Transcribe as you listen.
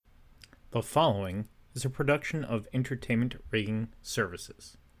The following is a production of Entertainment Rigging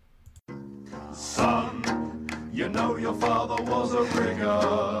Services. Son, you know your father was a rigger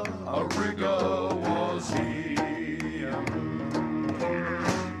was he.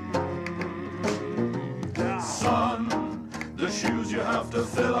 Son, the shoes you have to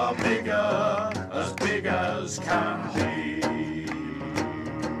fill are big as can be.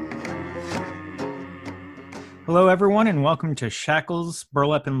 Hello, everyone, and welcome to Shackles,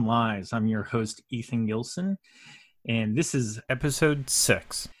 Burlap, and Lies. I'm your host, Ethan Gilson, and this is episode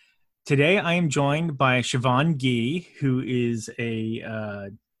 6. Today, I am joined by Siobhan Gee, who is a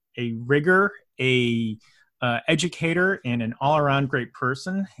rigger, educator, and an all-around great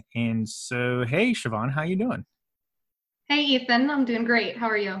person. And so, hey, Siobhan, how you doing? Hey, Ethan. I'm doing great. How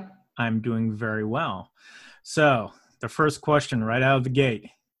are you? I'm doing very well. So, the first question right out of the gate,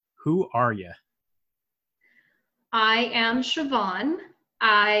 who are you? I am Siobhan.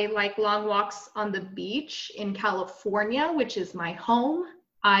 I like long walks on the beach in California, which is my home.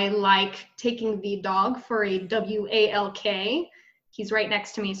 I like taking the dog for a walk. He's right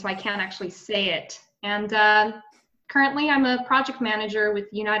next to me, so I can't actually say it. And currently, I'm a project manager with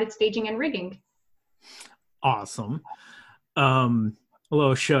United Staging and Rigging. Awesome. A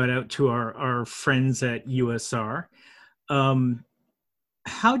little shout out to our friends at USR.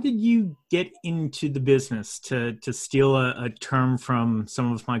 How did you get into the business? To steal a term from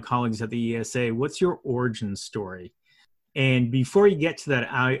some of my colleagues at the ESA, what's your origin story? And before you get to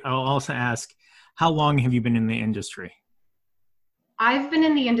that, I'll also ask, how long have you been in the industry? I've been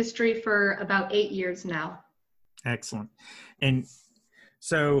in the industry for about 8 years now. Excellent. And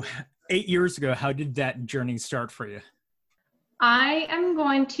so 8 years ago, how did that journey start for you? I am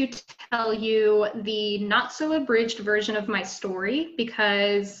going to tell you the not so abridged version of my story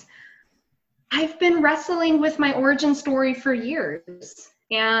because I've been wrestling with my origin story for years,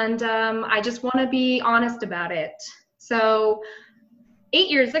 and I just want to be honest about it. So 8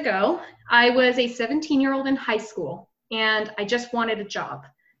 years ago, I was a 17-year-old in high school, and I just wanted a job.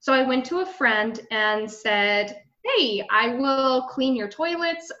 So I went to a friend and said, hey, I will clean your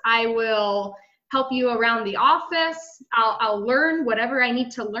toilets. I will help you around the office. I'll learn whatever I need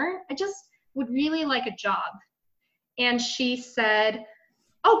to learn. I just would really like a job. And she said,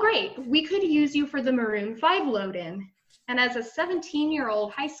 oh, great. We could use you for the Maroon 5 load-in. And as a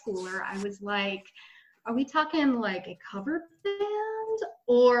 17-year-old high schooler, I was like, are we talking like a cover band?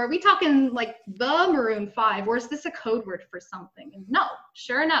 Or are we talking like the Maroon 5? Or is this a code word for something? And no,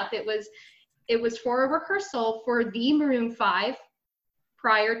 sure enough, it was for a rehearsal for the Maroon 5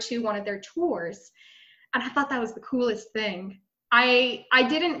 prior to one of their tours. And I thought that was the coolest thing. I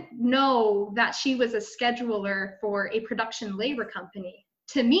didn't know that she was a scheduler for a production labor company.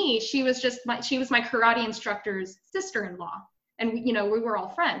 To me, she was my karate instructor's sister-in-law. And we were all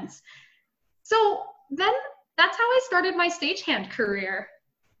friends. So then that's how I started my stagehand career.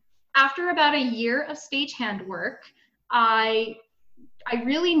 After about a year of stagehand work, I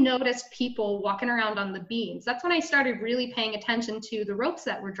really noticed people walking around on the beams. That's when I started really paying attention to the ropes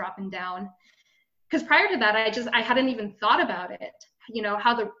that were dropping down. Because prior to that, I hadn't even thought about it,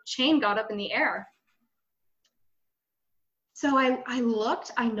 how the chain got up in the air. So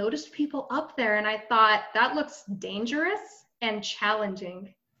I noticed people up there, and I thought, that looks dangerous and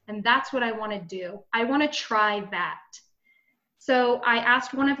challenging. And that's what I want to do. I want to try that. So I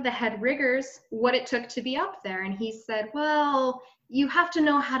asked one of the head riggers what it took to be up there. And he said, well, you have to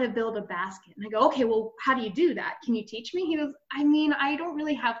know how to build a basket. And I go, okay, well, how do you do that? Can you teach me? He goes, I don't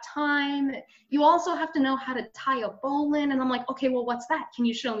really have time. You also have to know how to tie a bowline. And I'm like, okay, well, what's that? Can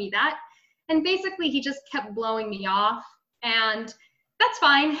you show me that? And basically he just kept blowing me off, and that's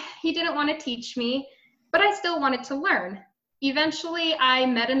fine. He didn't want to teach me, but I still wanted to learn. Eventually I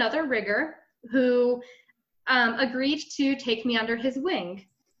met another rigger who agreed to take me under his wing.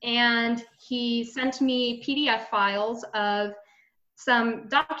 And he sent me PDF files of some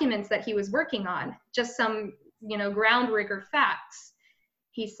documents that he was working on, just some, ground rigger facts.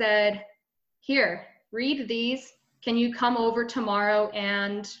 He said, here, read these. Can you come over tomorrow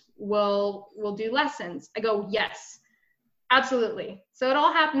and we'll do lessons? I go, yes, absolutely. So it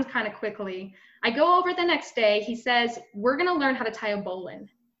all happened kind of quickly. I go over the next day. He says, we're going to learn how to tie a bowline.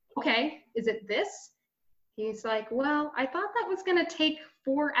 Okay, is it this? He's like, well, I thought that was going to take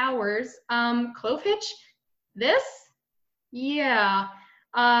 4 hours. Clove hitch? This? Yeah,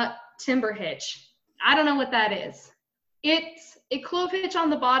 timber hitch. I don't know what that is. It's a clove hitch on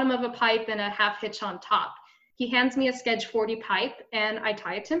the bottom of a pipe and a half hitch on top. He hands me a Sketch 40 pipe and I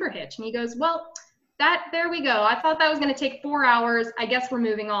tie a timber hitch. And he goes, well, there we go. I thought that was going to take 4 hours. I guess we're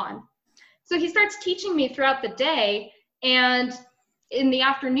moving on. So he starts teaching me throughout the day, and in the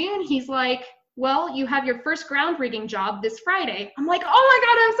afternoon, he's like, well, you have your first ground rigging job this Friday. I'm like, oh my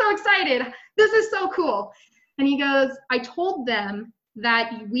God, I'm so excited. This is so cool. And he goes, I told them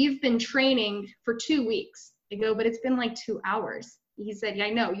that we've been training for 2 weeks. I go, but it's been like 2 hours. He said, yeah, I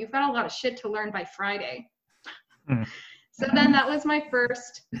know. You've got a lot of shit to learn by Friday. So then that was my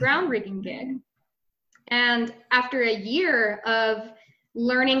first ground rigging gig. And after a year of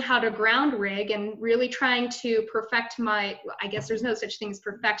learning how to ground rig and really trying to perfect I guess there's no such thing as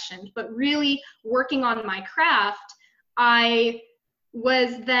perfection, but really working on my craft, I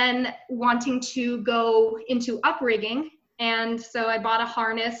was then wanting to go into uprigging. And so I bought a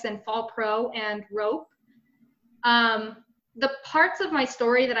harness and Fall Pro and rope. The parts of my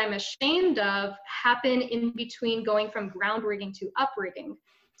story that I'm ashamed of happen in between going from ground rigging to uprigging.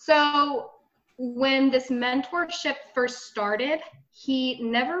 So when this mentorship first started, he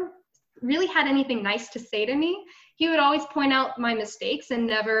never really had anything nice to say to me. He would always point out my mistakes and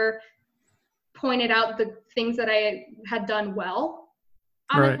never pointed out the things that I had done well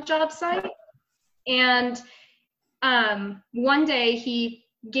on a job site. And one day he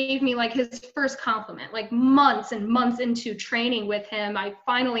gave me like his first compliment, like months and months into training with him. I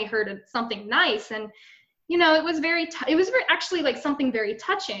finally heard something nice. And, you know, it was actually like something very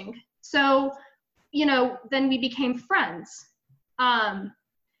touching. So, you know, then we became friends.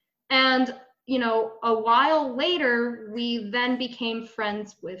 And, you know, a while later, we then became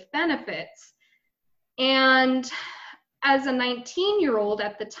friends with benefits. And as a 19-year-old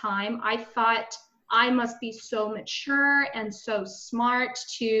at the time, I thought I must be so mature and so smart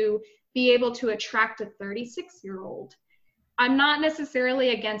to be able to attract a 36-year-old. I'm not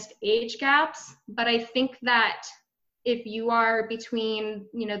necessarily against age gaps, but I think that if you are between,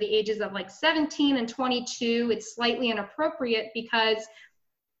 you know, the ages of like 17 and 22, it's slightly inappropriate because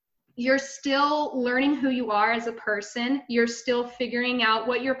you're still learning who you are as a person. You're still figuring out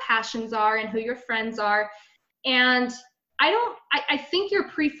what your passions are and who your friends are. And I think your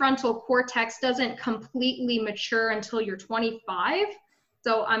prefrontal cortex doesn't completely mature until you're 25.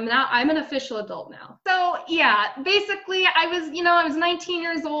 So I'm an official adult now. So yeah, basically I was 19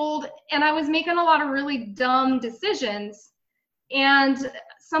 years old and I was making a lot of really dumb decisions. And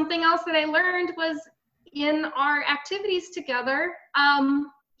something else that I learned was in our activities together,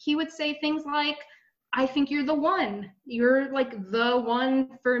 he would say things like, I think you're the one. You're like the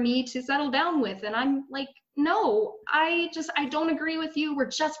one for me to settle down with. And I'm like, no, I don't agree with you. We're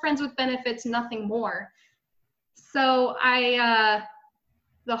just friends with benefits, nothing more. So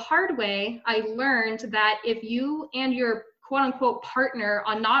the hard way, I learned that if you and your quote unquote partner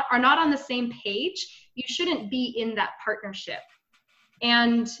are not on the same page, you shouldn't be in that partnership.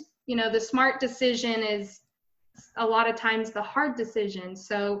 And, you know, the smart decision is a lot of times the hard decision.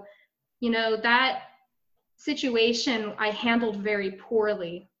 So, you know, that situation I handled very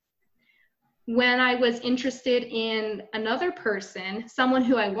poorly. When I was interested in another person, someone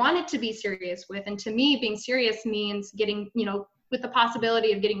who I wanted to be serious with, and to me, being serious means getting, you know, with the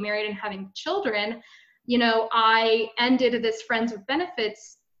possibility of getting married and having children, you know, I ended this friends with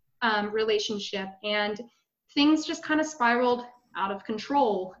benefits relationship, and things just kind of spiraled out of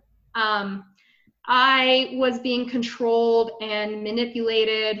control. I was being controlled and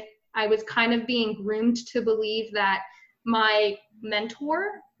manipulated. I was kind of being groomed to believe that my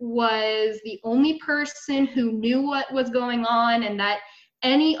mentor was the only person who knew what was going on, and that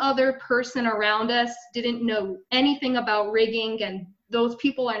any other person around us didn't know anything about rigging, and those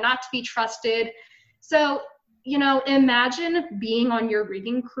people are not to be trusted. So, you know, imagine being on your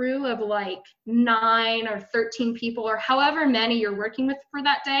rigging crew of like 9 or 13 people or however many you're working with for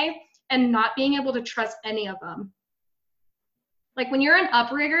that day and not being able to trust any of them. Like when you're an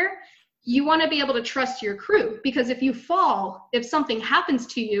uprigger, you want to be able to trust your crew, because if you fall, if something happens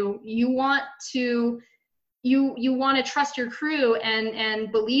to you, you want to trust your crew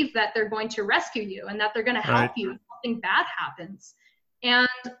and believe that they're going to rescue you and that they're going to help you if something bad happens. And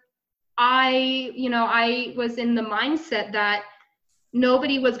I was in the mindset that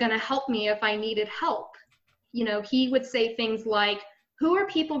nobody was going to help me if I needed help. You know, he would say things like, who are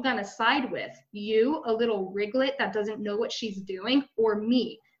people going to side with? You, a little riglet that doesn't know what she's doing, or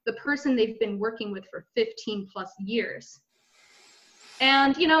me, the person they've been working with for 15 plus years?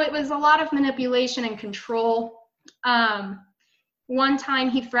 And, you know, it was a lot of manipulation and control. One time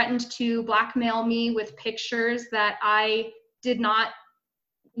he threatened to blackmail me with pictures that I did not,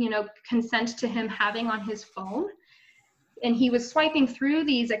 you know, consent to him having on his phone. And he was swiping through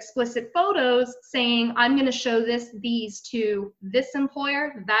these explicit photos saying, I'm going to show these to this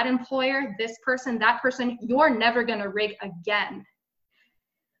employer, this person, that person. You're never going to rig again.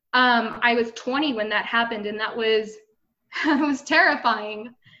 I was 20 when that happened, and that was It was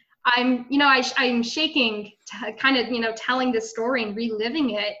terrifying. I'm shaking, kind of, telling this story and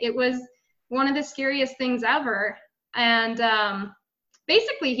reliving it. It was one of the scariest things ever. And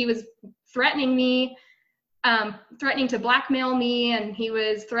basically, he was threatening me, threatening to blackmail me, and he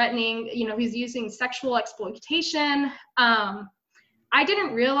was threatening, he's using sexual exploitation. I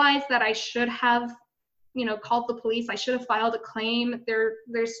didn't realize that I should have, called the police. I should have filed a claim.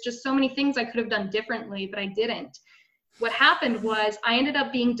 There's just so many things I could have done differently, but I didn't. What happened was I ended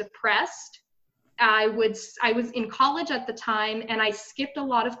up being depressed. I was in college at the time, and I skipped a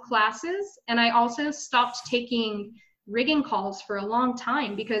lot of classes, and I also stopped taking rigging calls for a long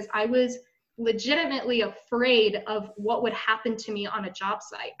time because I was legitimately afraid of what would happen to me on a job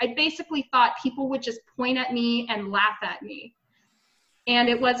site. I basically thought people would just point at me and laugh at me. And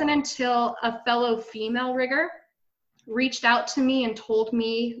it wasn't until a fellow female rigger reached out to me and told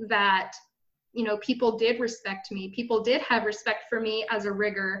me that, people did respect me. People did have respect for me as a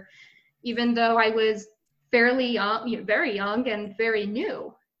rigger, even though I was fairly young, very young and very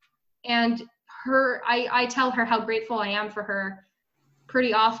new. And I tell her how grateful I am for her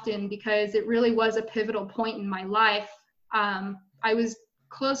pretty often, because it really was a pivotal point in my life. I was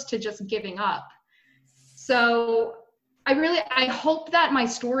close to just giving up. So I hope that my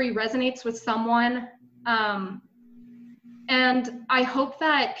story resonates with someone. And I hope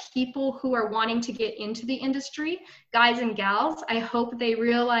that people who are wanting to get into the industry, guys and gals, I hope they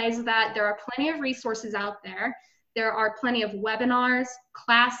realize that there are plenty of resources out there. There are plenty of webinars,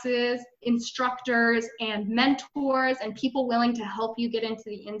 classes, instructors, and mentors, and people willing to help you get into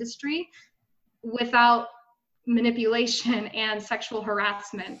the industry without manipulation and sexual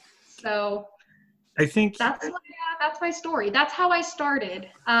harassment. So I think that's my story. That's how I started.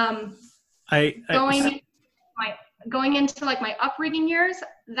 Going into like my uprigging years,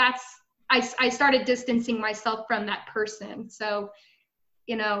 I started distancing myself from that person. So,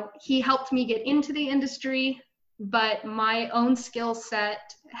 he helped me get into the industry, but my own skill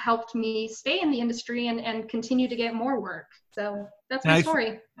set helped me stay in the industry and continue to get more work. So that's my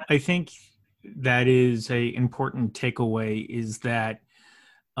story. I think that is a important takeaway, is that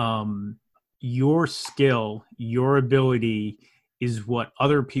your skill, your ability is what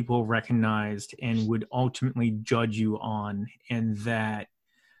other people recognized and would ultimately judge you on, and that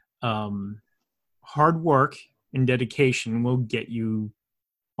hard work and dedication will get you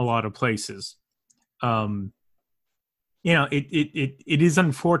a lot of places. It is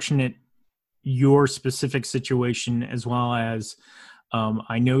unfortunate, your specific situation, as well as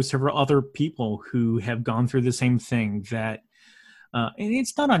I know several other people who have gone through the same thing, that and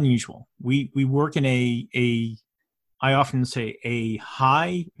it's not unusual. We work in I often say a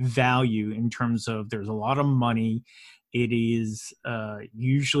high value in terms of there's a lot of money. It is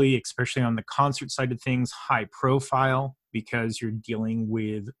usually, especially on the concert side of things, high profile because you're dealing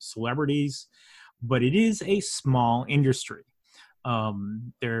with celebrities, but it is a small industry.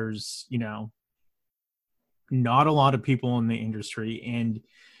 There's, not a lot of people in the industry, and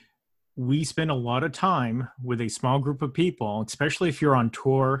we spend a lot of time with a small group of people, especially if you're on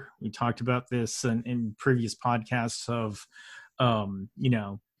tour. We talked about this in previous podcasts of,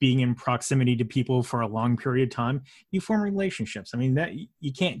 being in proximity to people for a long period of time. You form relationships. I mean, that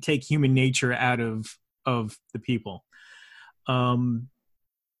you can't take human nature out of the people. But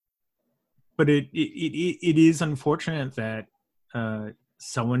it is unfortunate that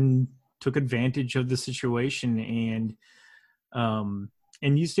someone took advantage of the situation and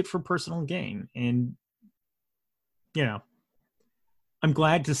used it for personal gain. And, I'm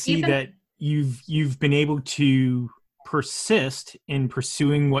glad to see that you've been able to persist in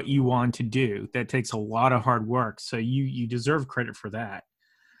pursuing what you want to do. That takes a lot of hard work. So you deserve credit for that.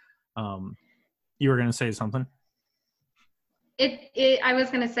 You were going to say something? I was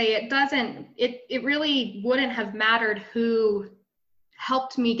going to say it really wouldn't have mattered who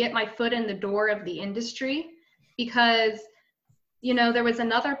helped me get my foot in the door of the industry, because there was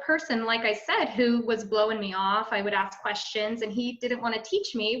another person, like I said, who was blowing me off. I would ask questions and he didn't want to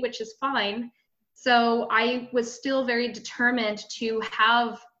teach me, which is fine. So I was still very determined to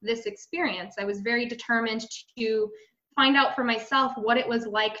have this experience. I was very determined to find out for myself what it was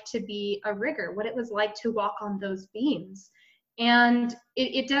like to be a rigger, what it was like to walk on those beams. And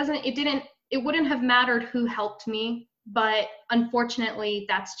it wouldn't have mattered who helped me, but unfortunately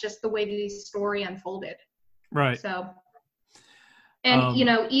that's just the way the story unfolded. Right. So, and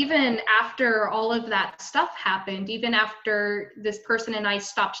even after all of that stuff happened, even after this person and I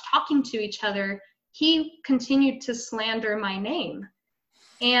stopped talking to each other, he continued to slander my name.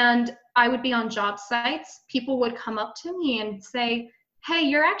 And I would be on job sites. People would come up to me and say, hey,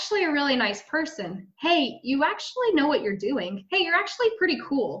 you're actually a really nice person. Hey, you actually know what you're doing. Hey, you're actually pretty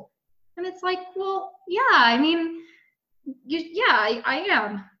cool. And it's like, well, yeah, I mean, I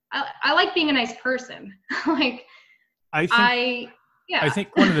am. I like being a nice person. Like, I think I, I yeah.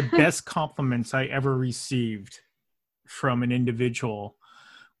 think one of the best compliments I ever received from an individual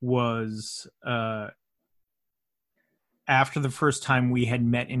was after the first time we had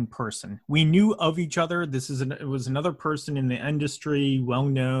met in person. We knew of each other. It was another person in the industry, well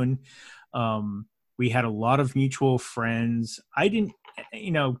known. We had a lot of mutual friends. I didn't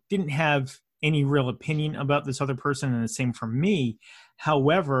have any real opinion about this other person, and the same for me.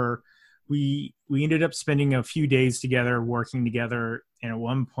 However, we ended up spending a few days together, working together. And at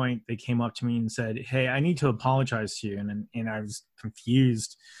one point, they came up to me and said, "Hey, I need to apologize to you." And I was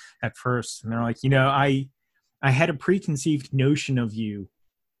confused at first, and they're like, I had a preconceived notion of you,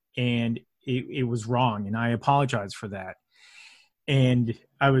 and it was wrong, and I apologize for that. And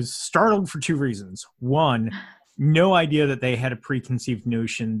I was startled for two reasons. One, no idea that they had a preconceived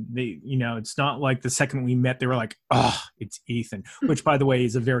notion. It's not like the second we met, they were like, "Oh, it's Ethan," which, by the way,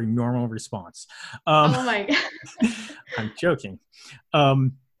 is a very normal response. Oh my God. I'm joking.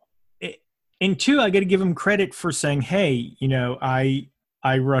 Um, and two, I got to give them credit for saying, "Hey,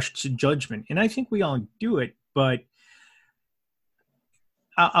 I rushed to judgment," and I think we all do it, but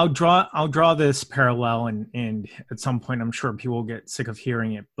I'll draw this parallel, and at some point I'm sure people will get sick of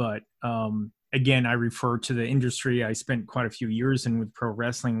hearing it. But again, I refer to the industry I spent quite a few years in with pro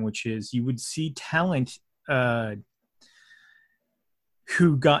wrestling, which is you would see talent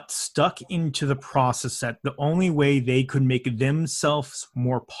who got stuck into the process that the only way they could make themselves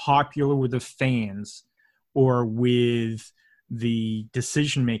more popular with the fans or with the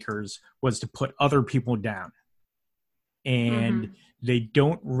decision makers was to put other people down. And they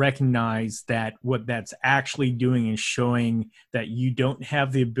don't recognize that what that's actually doing is showing that you don't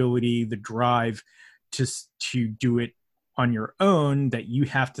have the ability, the drive to do it on your own, that you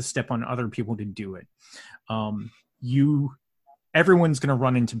have to step on other people to do it. Everyone's going to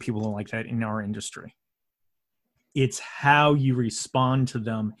run into people like that in our industry. It's how you respond to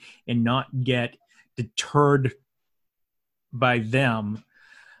them and not get deterred by them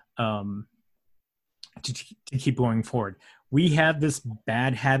to keep going forward. We have this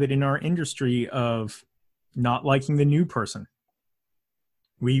bad habit in our industry of not liking the new person.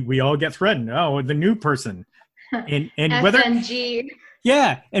 We all get threatened. Oh, the new person. And whether SNG.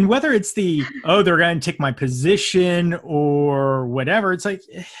 yeah, and whether it's they're going to take my position or whatever, it's like,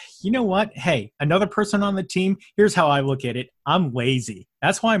 you know what? Hey, another person on the team, here's how I look at it. I'm lazy.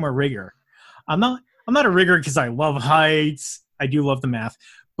 That's why I'm a rigger. I'm not a rigger because I love heights. I do love the math,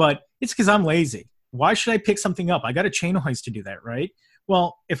 but it's because I'm lazy. Why should I pick something up? I got a chain hoist to do that, right?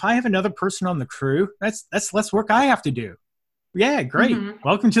 Well, if I have another person on the crew, that's less work I have to do. Yeah, great.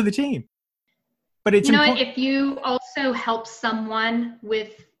 Welcome to the team. But it's important. If you also help someone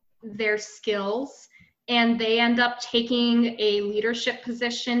with their skills and they end up taking a leadership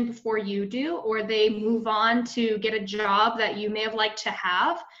position before you do, or they move on to get a job that you may have liked to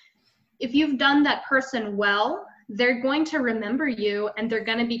have, if you've done that person well, they're going to remember you and they're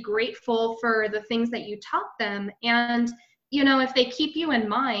going to be grateful for the things that you taught them. And, if they keep you in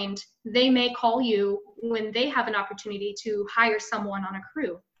mind, they may call you when they have an opportunity to hire someone on a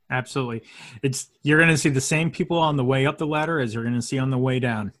crew. Absolutely. You're going to see the same people on the way up the ladder as you're going to see on the way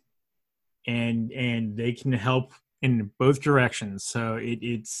down. And they can help in both directions. So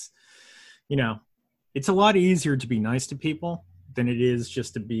it's a lot easier to be nice to people than it is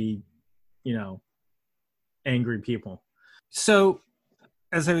just to be, angry people. So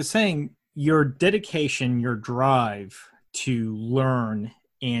as I was saying, your dedication, your drive to learn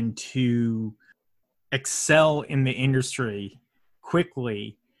and to excel in the industry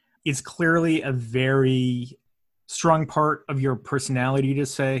quickly is clearly a very strong part of your personality to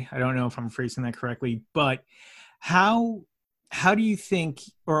say. I don't know if I'm phrasing that correctly, but how do you think,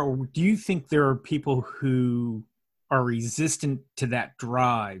 or do you think there are people who are resistant to that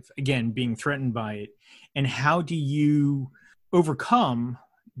drive, again, being threatened by it, and how do you overcome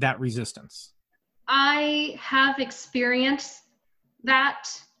that resistance? I have experienced that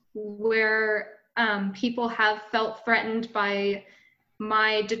where people have felt threatened by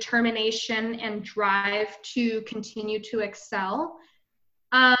my determination and drive to continue to excel.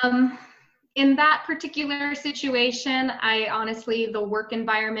 In that particular situation, the work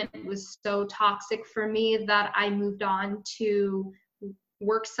environment was so toxic for me that I moved on to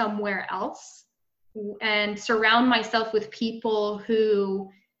work somewhere else and surround myself with people who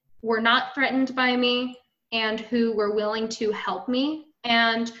were not threatened by me and who were willing to help me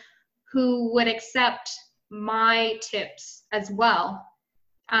and who would accept my tips as well.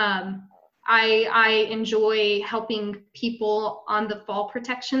 I enjoy helping people on the fall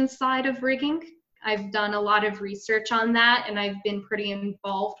protection side of rigging. I've done a lot of research on that, and I've been pretty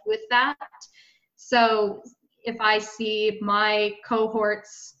involved with that. So if I see my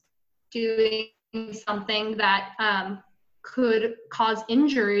cohorts doing something that could cause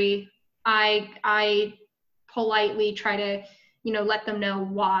injury, I politely try to, let them know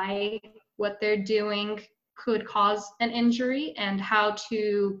why what they're doing could cause an injury and how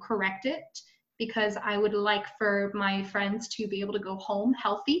to correct it, because I would like for my friends to be able to go home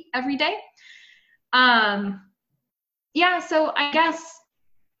healthy every day. Yeah, so I guess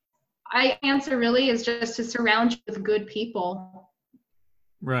my answer really is just to surround you with good people.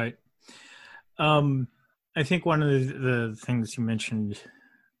 Right. I think one of the things you mentioned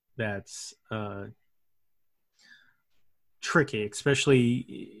that's tricky,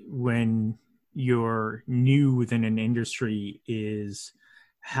 especially when you're new within an industry, is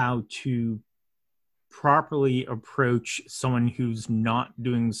how to properly approach someone who's not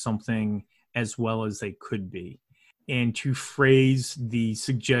doing something as well as they could be, and to phrase the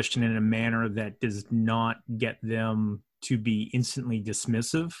suggestion in a manner that does not get them to be instantly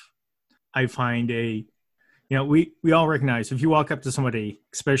dismissive. I find we all recognize if you walk up to somebody,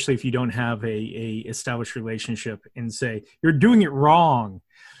 especially if you don't have a established relationship, and say, you're doing it wrong,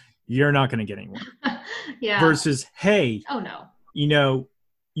 you're not going to get anywhere. Yeah. Versus, hey, oh no,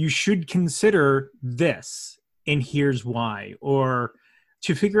 you should consider this, and here's why. Or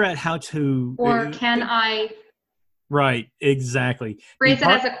to figure out how to... Or can I... Right, exactly. Phrase it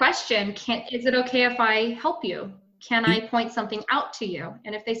as a question. Is it okay if I help you? Can I point something out to you?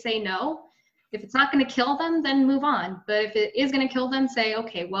 And if they say no, if it's not going to kill them, then move on. But if it is going to kill them, say,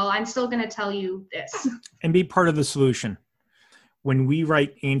 okay, well, I'm still going to tell you this. And be part of the solution. When we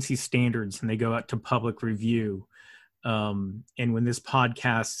write ANSI standards and they go out to public review, and when this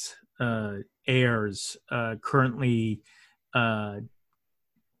podcast airs, currently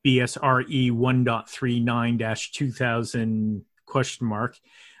BSRE 1.39-2000 question mark,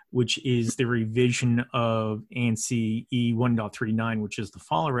 which is the revision of ANSI E 1.39, which is the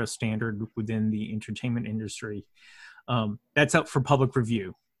follower standard within the entertainment industry. That's out for public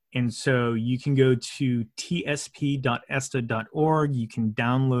review. And so you can go to tsp.esta.org. You can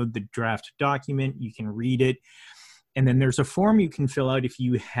download the draft document. You can read it. And then there's a form you can fill out if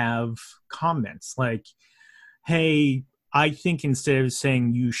you have comments like, hey, I think instead of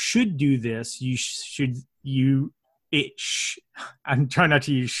saying you should do this, I'm trying not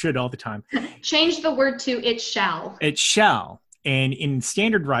to use should all the time. Change the word to it shall. It shall. And in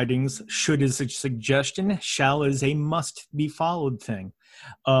standard writings, should is a suggestion, shall is a must be followed thing.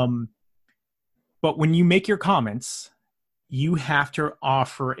 But when you make your comments, you have to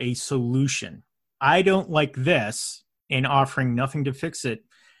offer a solution. I don't like this, and offering nothing to fix it,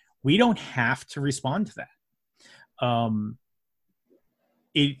 we don't have to respond to that.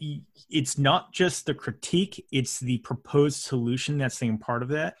 It's not just the critique, it's the proposed solution that's the part of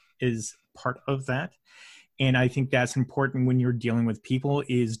that. And I think that's important when you're dealing with people,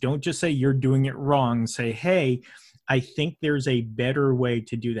 is don't just say you're doing it wrong. Say, hey, I think there's a better way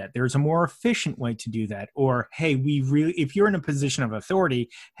to do that. There's a more efficient way to do that. Or, hey, if you're in a position of authority,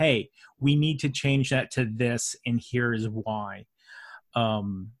 hey, we need to change that to this, and here is why.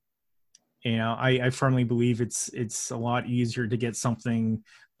 I firmly believe it's a lot easier to get something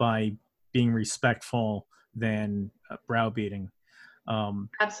by being respectful than browbeating.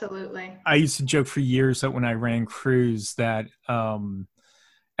 Absolutely. I used to joke for years that when I ran crews that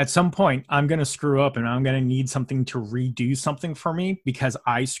at some point I'm going to screw up and I'm going to need something to redo something for me because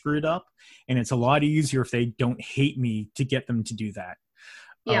I screwed up. And it's a lot easier if they don't hate me to get them to do that.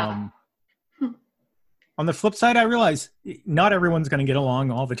 Yeah. On the flip side, I realize not everyone's going to get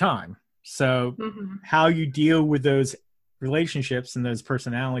along all the time. So how you deal with those relationships and those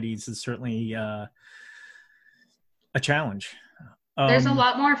personalities is certainly a challenge. There's a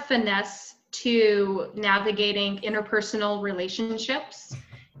lot more finesse to navigating interpersonal relationships.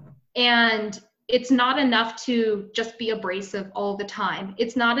 And it's not enough to just be abrasive all the time.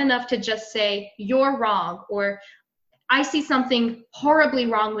 It's not enough to just say, you're wrong, or I see something horribly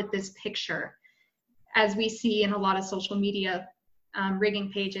wrong with this picture, as we see in a lot of social media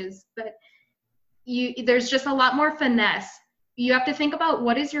rigging pages. But there's just a lot more finesse. You have to think about,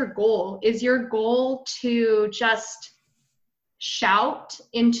 what is your goal? Is your goal to just shout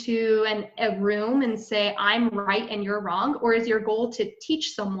into a room and say, I'm right and you're wrong? Or is your goal to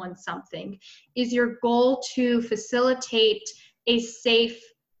teach someone something? Is your goal to facilitate a safe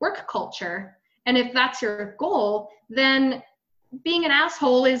work culture? And if that's your goal, then being an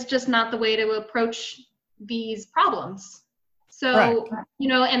asshole is just not the way to approach these problems. So,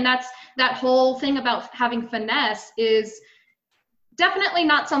 and that whole thing about having finesse is definitely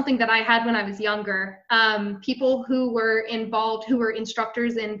not something that I had when I was younger. People who were involved, who were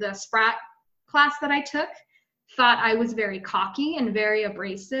instructors in the Sprat class that I took, thought I was very cocky and very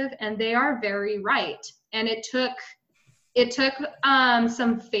abrasive, and they are very right. And it took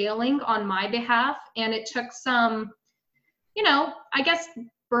some failing on my behalf, and it took some, I guess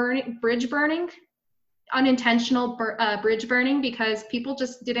bridge burning, unintentional bridge burning, because people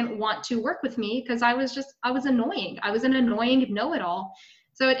just didn't want to work with me because I was annoying. I was an annoying know-it-all.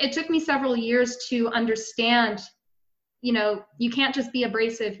 So it took me several years to understand, you can't just be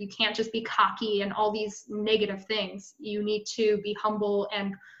abrasive, you can't just be cocky and all these negative things. You need to be humble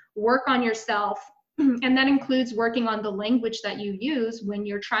and work on yourself. And that includes working on the language that you use when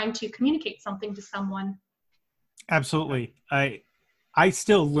you're trying to communicate something to someone. Absolutely. I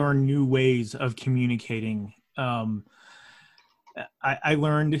still learn new ways of communicating. I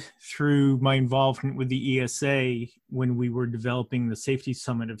learned through my involvement with the ESA when we were developing the Safety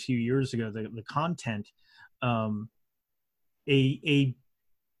Summit a few years ago, the content, a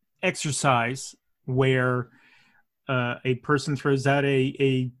exercise where a person throws out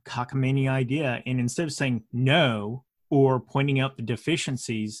a cockamamie idea, and instead of saying no or pointing out the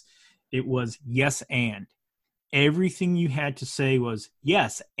deficiencies, it was yes and. Everything you had to say was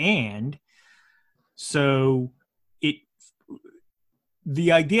yes and. So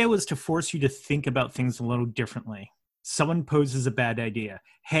the idea was to force you to think about things a little differently. Someone poses a bad idea.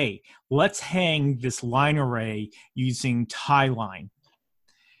 Hey, let's hang this line array using tie line.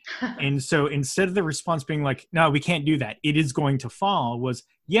 And so instead of the response being like, no, we can't do that, it is going to fall, was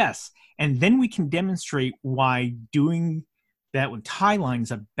yes. And then we can demonstrate why doing that with tie line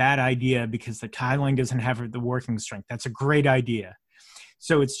is a bad idea, because the tie line doesn't have the working strength. That's a great idea.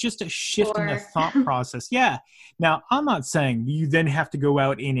 So it's just a shift in the thought process. Yeah. Now, I'm not saying you then have to go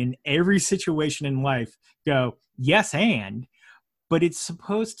out and in every situation in life go, yes, and, but it's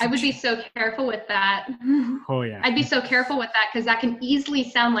supposed to. I would be so careful with that. Oh, yeah. I'd be so careful with that because that can easily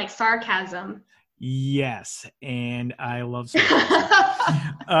sound like sarcasm. Yes. And I love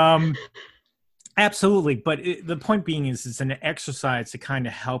sarcasm. Absolutely. But the point being is it's an exercise to kind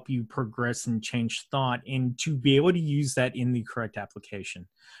of help you progress and change thought and to be able to use that in the correct application.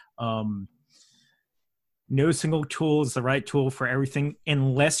 No single tool is the right tool for everything,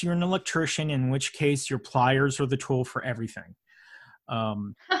 unless you're an electrician, in which case your pliers are the tool for everything.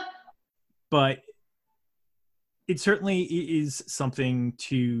 But it certainly is something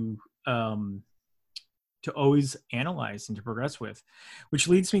to always analyze and to progress with, which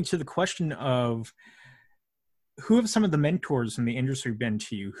leads me to the question of, who have some of the mentors in the industry been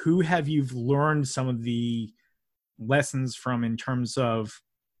to you? Who have you learned some of the lessons from in terms of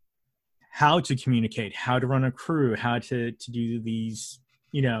how to communicate, how to run a crew, how to do these,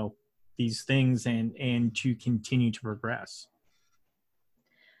 these things and to continue to progress?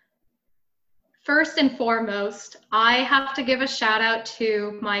 First and foremost, I have to give a shout out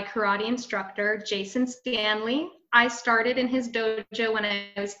to my karate instructor, Jason Stanley. I started in his dojo when I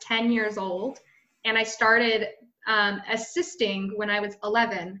was 10 years old, and I started assisting when I was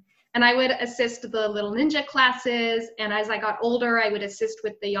 11. And I would assist the little ninja classes, and as I got older, I would assist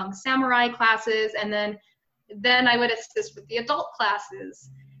with the young samurai classes, and then I would assist with the adult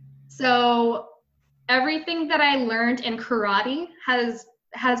classes. So everything that I learned in karate has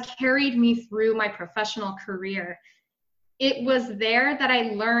carried me through my professional career. It was there that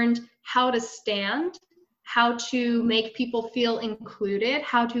I learned how to stand, how to make people feel included,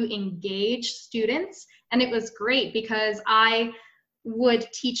 how to engage students. And it was great because I would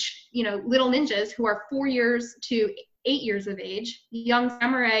teach, little ninjas who are 4 years to 8 years of age. Young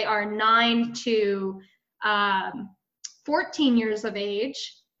samurai are 9 to 14 years of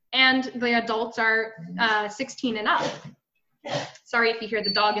age. And the adults are 16 and up. Sorry if you hear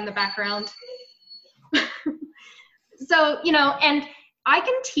the dog in the background. So, and I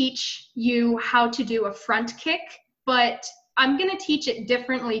can teach you how to do a front kick, but I'm going to teach it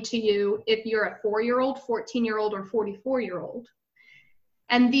differently to you if you're a 4-year-old, 14-year-old, or 44-year-old.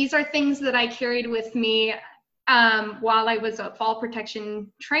 And these are things that I carried with me while I was a fall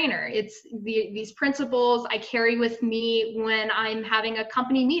protection trainer. It's these principles I carry with me when I'm having a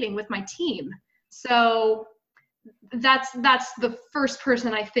company meeting with my team. So that's the first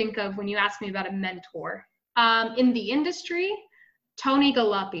person I think of when you ask me about a mentor. In the industry, Tony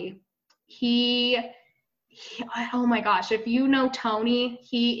Galuppi. He, oh my gosh, if you know Tony,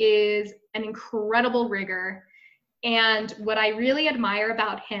 he is an incredible rigger. And what I really admire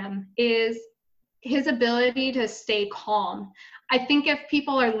about him is his ability to stay calm. I think if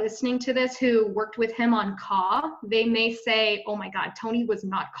people are listening to this who worked with him on Ka, they may say, oh my God, Tony was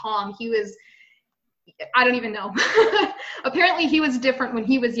not calm. He was, I don't even know. Apparently he was different when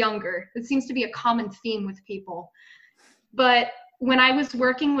he was younger. It seems to be a common theme with people. But when I was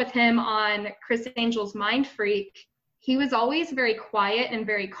working with him on Chris Angel's Mind Freak, he was always very quiet and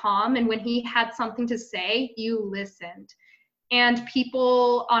very calm. And when he had something to say, you listened. And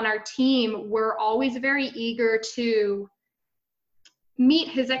people on our team were always very eager to meet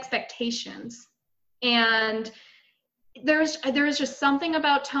his expectations. And there's just something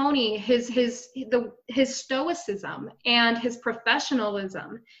about Tony, his stoicism and his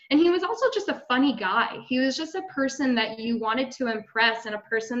professionalism. And he was also just a funny guy. He was just a person that you wanted to impress and a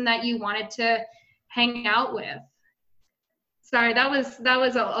person that you wanted to hang out with. Sorry, that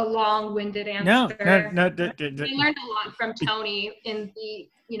was a long-winded answer. No. I learned a lot from Tony in the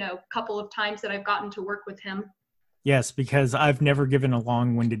couple of times that I've gotten to work with him. Yes, because I've never given a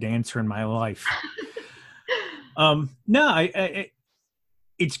long-winded answer in my life. No,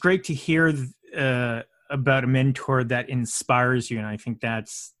 it's great to hear about a mentor that inspires you, and I think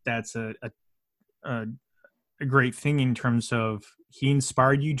that's a great thing in terms of he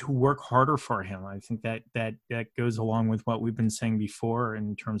inspired you to work harder for him. I think that goes along with what we've been saying before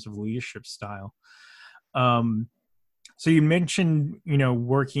in terms of leadership style. So you mentioned,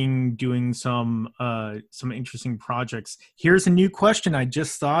 doing some interesting projects. Here's a new question I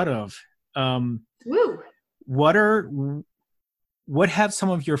just thought of. Woo! What have some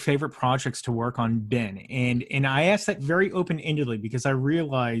of your favorite projects to work on been? And I ask that very open-endedly because I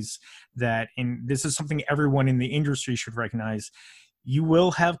realize that, and this is something everyone in the industry should recognize, you will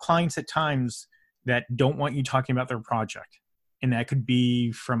have clients at times that don't want you talking about their project. And that could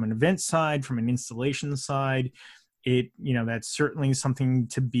be from an event side, from an installation side. That's certainly something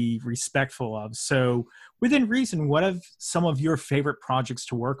to be respectful of. So within reason, what have some of your favorite projects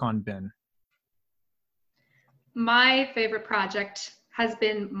to work on been? My favorite project has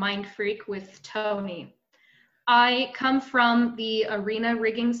been Mind Freak with Tony. I come from the arena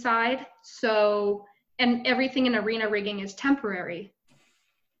rigging side, and everything in arena rigging is temporary.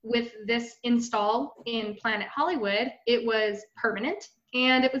 With this install in Planet Hollywood, it was permanent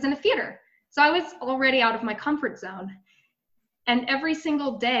and it was in a theater. So I was already out of my comfort zone. And every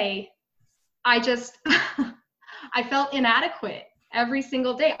single day, I just, I felt inadequate every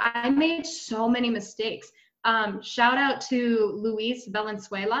single day. I made so many mistakes. Shout out to Luis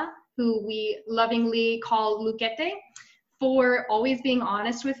Valenzuela, who we lovingly call Luquete, for always being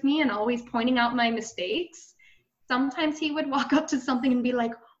honest with me and always pointing out my mistakes. Sometimes he would walk up to something and be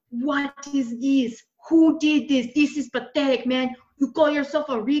like, what is this? Who did this? This is pathetic, man. You call yourself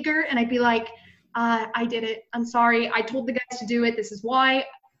a rigger? And I'd be like, I did it. I'm sorry. I told the guys to do it. This is why.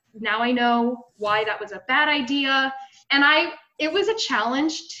 Now I know why that was a bad idea. And it was a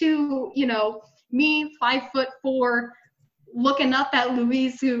challenge to, me, 5'4", looking up at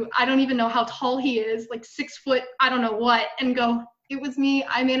Luis, who I don't even know how tall he is, like 6 foot, I don't know what, and go, it was me.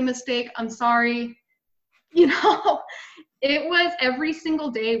 I made a mistake. I'm sorry. It was, every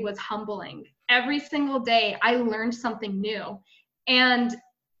single day was humbling. Every single day I learned something new. And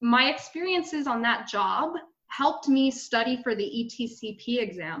my experiences on that job helped me study for the ETCP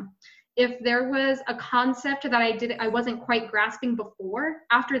exam. If there was a concept that I wasn't quite grasping before,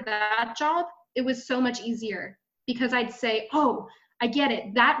 after that job, it was so much easier because I'd say, oh, I get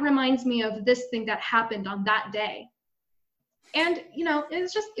it. That reminds me of this thing that happened on that day. And,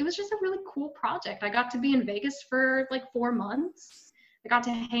 it was just a really cool project. I got to be in Vegas for like 4 months. I got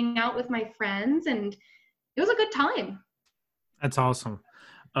to hang out with my friends and it was a good time. That's awesome.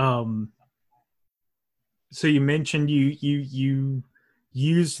 So you mentioned you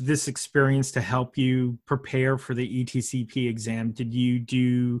used this experience to help you prepare for the ETCP exam. Did you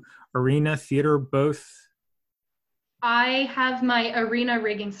do arena, theater, both? I have my arena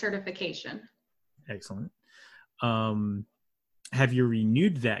rigging certification. Excellent. Have you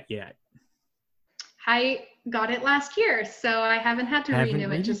renewed that yet? I got it last year, so I haven't had to renew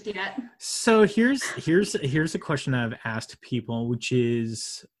it just yet. So here's a question I've asked people, which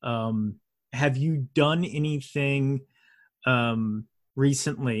is, have you done anything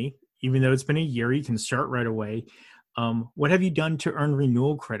recently? Even though it's been a year, you can start right away. What have you done to earn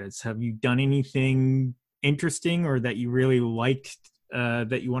renewal credits? Have you done anything interesting or that you really liked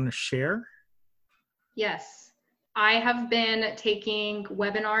that you want to share? Yes. I have been taking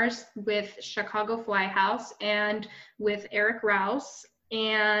webinars with Chicago Fly House and with Eric Rouse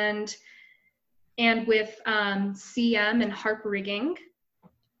and with CM and Harp Rigging.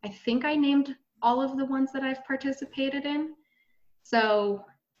 I think I named all of the ones that I've participated in. So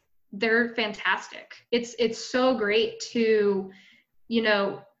they're fantastic. It's so great to, you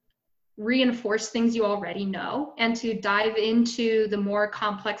know, reinforce things you already know and to dive into the more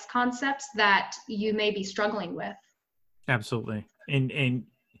complex concepts that you may be struggling with. Absolutely. And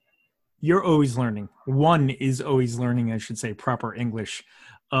you're always learning. One is always learning, I should say, proper English.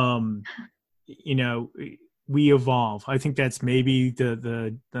 Um, you know, we evolve. I think that's maybe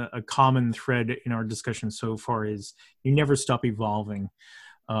the a common thread in our discussion so far is you never stop evolving.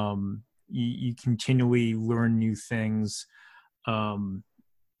 You continually learn new things, and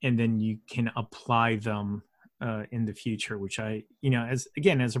then you can apply them in the future, which I, as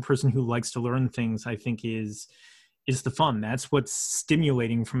a person who likes to learn things, I think is the fun. That's what's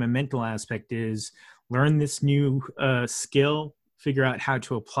stimulating from a mental aspect is learn this new skill, figure out how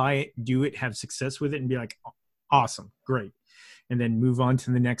to apply it, do it, have success with it, and be like, awesome, great. And then move on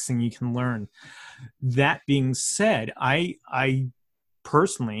to the next thing you can learn. That being said, I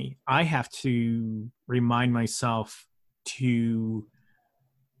personally, I have to remind myself to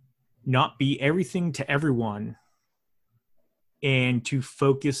not be everything to everyone and to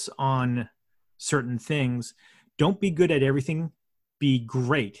focus on certain things. Don't be good at everything. Be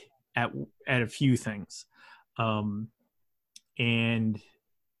great at a few things. And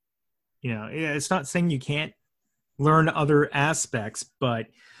it's not saying you can't learn other aspects, but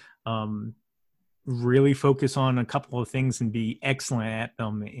really focus on a couple of things and be excellent at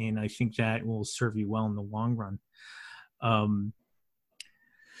them. And I think that will serve you well in the long run.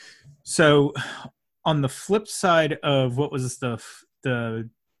 So on the flip side of what was the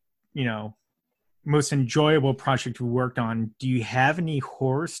most enjoyable project you worked on, do you have any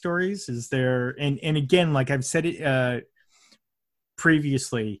horror stories? Is there, and again, like I've said it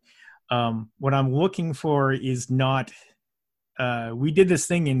previously, what I'm looking for is not we did this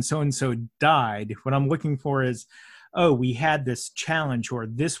thing and so died. What I'm looking for is, oh, we had this challenge, or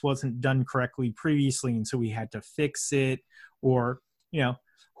this wasn't done correctly previously and so we had to fix it. Or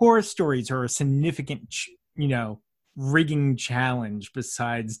horror stories are a significant rigging challenge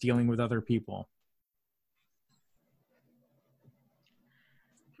besides dealing with other people.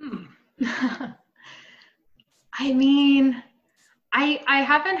 I mean, I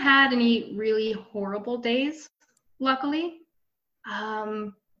haven't had any really horrible days, luckily.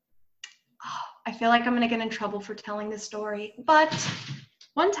 I feel like I'm gonna get in trouble for telling this story, but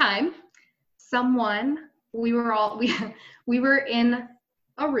one time, we were in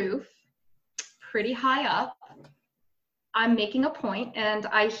a roof, pretty high up. I'm making a point, and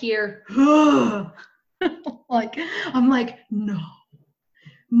I hear, I'm like, no.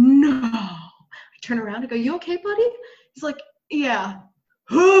 I turn around and go, you okay, buddy? He's like, yeah.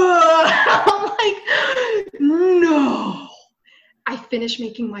 I'm like, no. I finish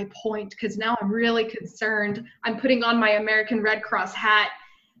making my point because now I'm really concerned. I'm putting on my American Red Cross hat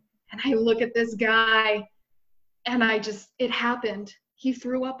and I look at this guy and it happened. He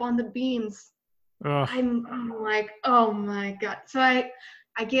threw up on the beams. I'm like, oh my God. So I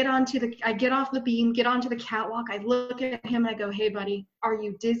get off the beam, get onto the catwalk. I look at him and I go, hey buddy, are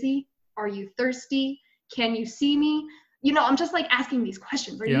you dizzy? Are you thirsty? Can you see me? I'm just like asking these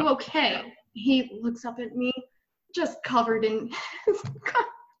questions. Are you okay? He looks up at me, just covered in I'm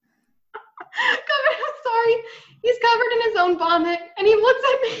sorry. He's covered in his own vomit. And he looks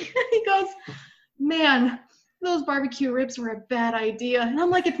at me and he goes, man, those barbecue ribs were a bad idea. And I'm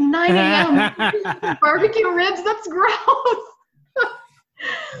like, it's 9 a.m. Barbecue ribs? That's gross.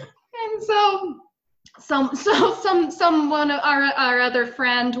 And so someone, our other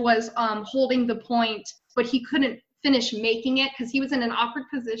friend was holding the point, but he couldn't finish making it because he was in an awkward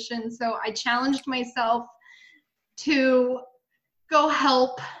position. So I challenged myself to go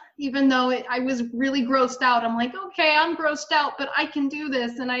help, even though I was really grossed out. I'm like, okay, I'm grossed out, but I can do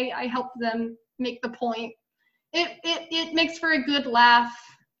this. And I helped them make the point. It makes for a good laugh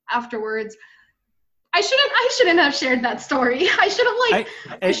afterwards. I shouldn't have shared that story. I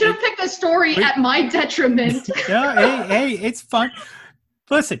should have picked a story at my detriment. Hey, it's fun.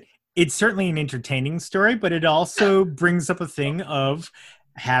 Listen, it's certainly an entertaining story, but it also brings up a thing of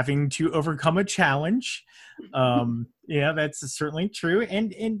having to overcome a challenge. That's certainly true.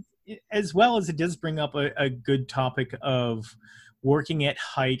 And as well as it does bring up a good topic of working at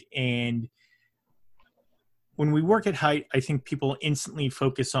height. And when we work at height, I think people instantly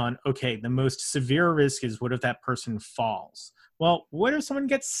focus on, okay, the most severe risk is what if that person falls? Well, what if someone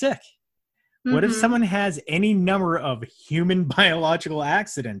gets sick? What if someone has any number of human biological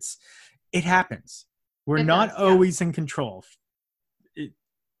accidents? It happens. We're not always in control.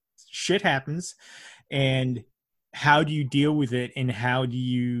 Shit happens. And how do you deal with it? And how do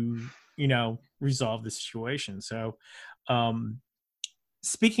you, resolve the situation? So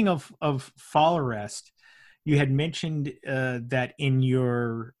speaking of fall arrest, you had mentioned that in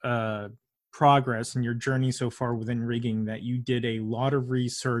your progress and your journey so far within rigging, that you did a lot of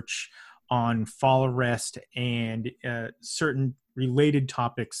research on fall arrest and certain related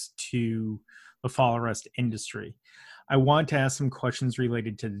topics to the fall arrest industry. I want to ask some questions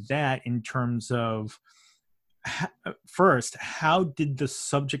related to that in terms of, first, how did the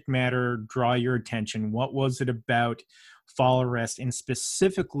subject matter draw your attention? What was it about fall arrest and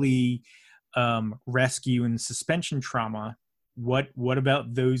specifically rescue and suspension trauma? What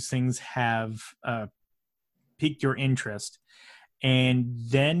about those things have piqued your interest? And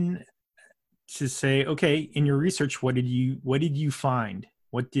then to say, okay, in your research, what did you find?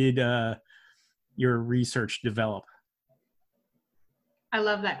 What did your research develop? I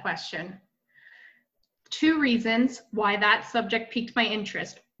love that question. Two reasons why that subject piqued my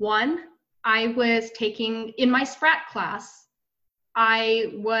interest. One, I was taking, in my SPRAT class,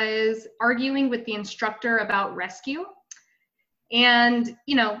 I was arguing with the instructor about rescue. And,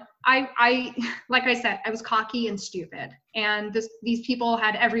 you know, I like I said, I was cocky and stupid. And these people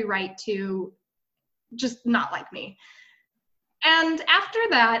had every right to just not like me. And after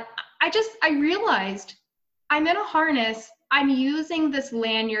that, I realized I'm in a harness, I'm using this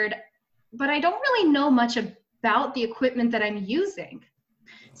lanyard, but I don't really know much about the equipment that I'm using.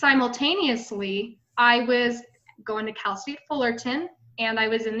 Simultaneously, I was going to Cal State Fullerton and I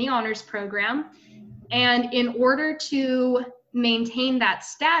was in the honors program. And in order to maintain that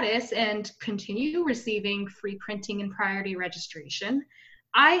status and continue receiving free printing and priority registration,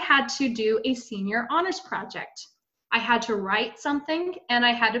 I had to do a senior honors project. I had to write something and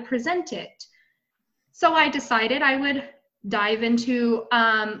I had to present it. So I decided I would dive into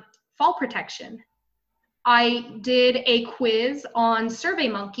fall protection. I did a quiz on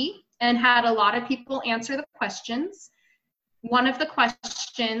SurveyMonkey and had a lot of people answer the questions. One of the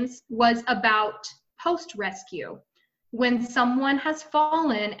questions was about post-rescue. When someone has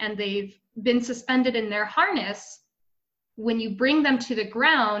fallen and they've been suspended in their harness, when you bring them to the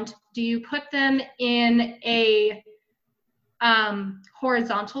ground, do you put them in a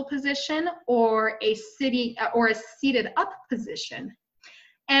horizontal position or a seated up position?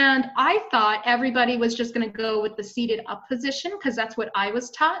 And I thought everybody was just going to go with the seated up position because that's what I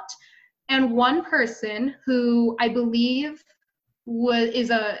was taught. And one person who I believe is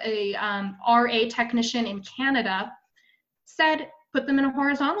a RA technician in Canada said, put them in a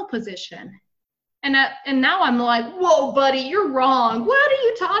horizontal position. And now I'm like, whoa, buddy, you're wrong. What are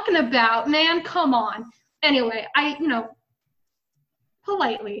you talking about, man? Come on. Anyway,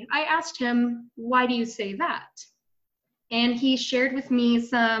 politely, I asked him, why do you say that? And he shared with me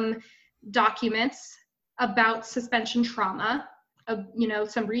some documents about suspension trauma,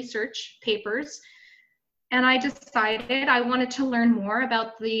 some research papers. And I decided I wanted to learn more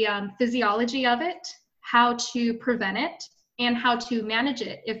about the physiology of it, how to prevent it, and how to manage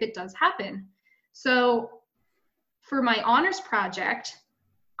it if it does happen. So for my honors project,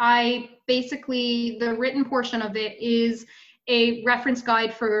 the written portion of it is a reference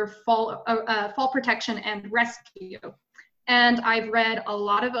guide for fall protection and rescue. And I've read a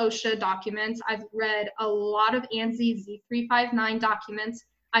lot of OSHA documents. I've read a lot of ANSI Z359 documents.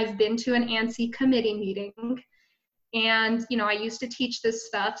 I've been to an ANSI committee meeting. And, I used to teach this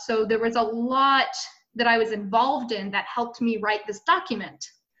stuff. So there was a lot that I was involved in that helped me write this document.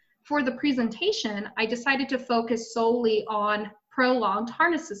 For the presentation, I decided to focus solely on prolonged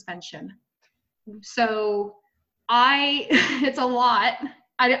harness suspension. So it's a lot.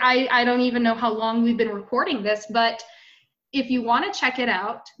 I don't even know how long we've been recording this, but if you want to check it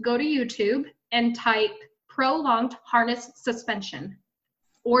out, go to YouTube and type prolonged harness suspension.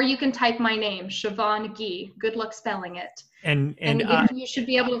 Or you can type my name, Siobhan Gee. Good luck spelling it. And you should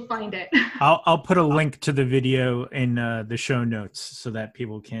be able to find it. I'll put a link to the video in the show notes so that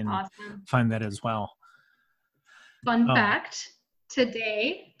people can find that as well. Fun fact,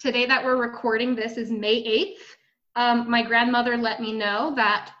 today that we're recording this is May 8th. My grandmother let me know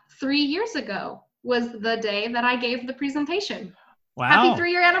that 3 years ago was the day that I gave the presentation. Wow. Happy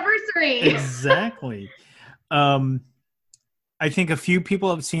 3-year anniversary. Exactly. I think a few people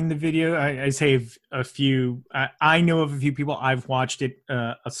have seen the video. I say a few. I know of a few people. I've watched it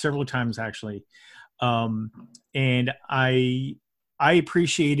several times actually, and I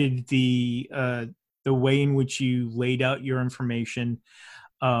appreciated the way in which you laid out your information.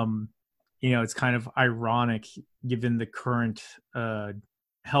 It's kind of ironic given the current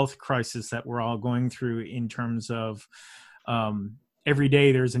health crisis that we're all going through in terms of every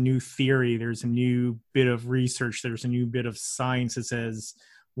day there's a new theory, there's a new bit of research, there's a new bit of science that says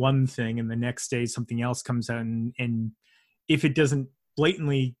one thing, and the next day something else comes out, and if it doesn't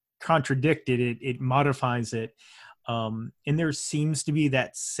blatantly contradict it, it modifies it. And there seems to be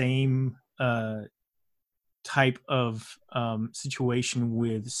that same type of situation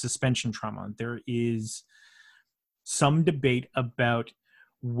with suspension trauma. There is some debate about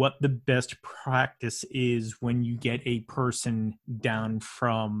what the best practice is when you get a person down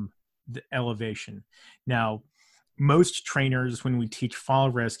from the elevation. Now, most trainers, when we teach fall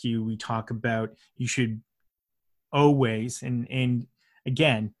rescue, we talk about you should always, and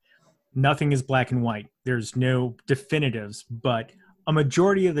again, nothing is black and white. There's no definitives, but a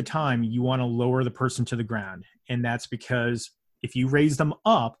majority of the time you want to lower the person to the ground. And that's because if you raise them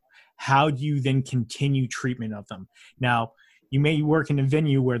up, how do you then continue treatment of them? Now, you may work in a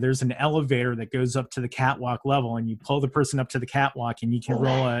venue where there's an elevator that goes up to the catwalk level, and you pull the person up to the catwalk and you can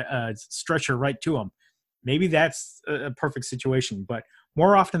roll a stretcher right to them. Maybe that's a perfect situation, but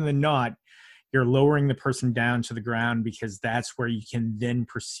more often than not, you're lowering the person down to the ground because that's where you can then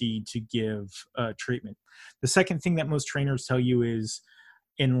proceed to give treatment. The second thing that most trainers tell you is,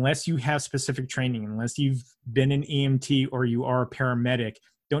 unless you have specific training, unless you've been an EMT or you are a paramedic,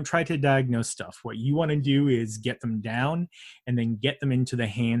 don't try to diagnose stuff. What you want to do is get them down and then get them into the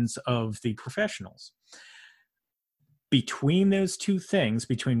hands of the professionals. Between those two things,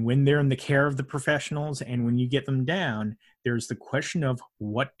 between when they're in the care of the professionals and when you get them down, there's the question of,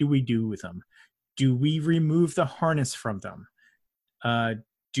 what do we do with them? Do we remove the harness from them?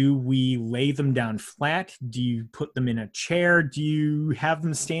 Do we lay them down flat? Do you put them in a chair? Do you have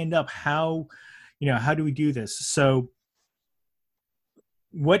them stand up? How do we do this? So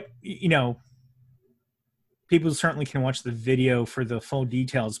people certainly can watch the video for the full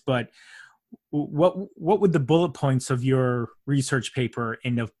details, but what would the bullet points of your research paper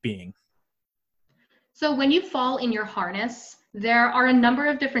end up being? So when you fall in your harness, there are a number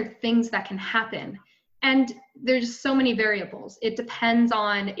of different things that can happen. And there's so many variables. It depends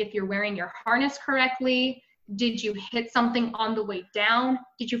on if you're wearing your harness correctly. Did you hit something on the way down?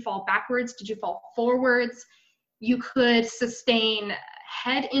 Did you fall backwards? Did you fall forwards? You could sustain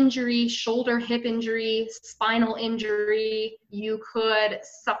head injury, shoulder, hip injury, spinal injury. You could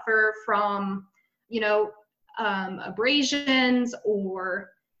suffer from, abrasions or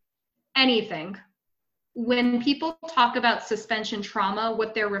anything. When people talk about suspension trauma,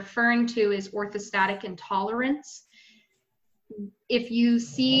 what they're referring to is orthostatic intolerance. If you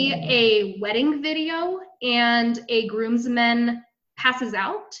see a wedding video and a groomsman passes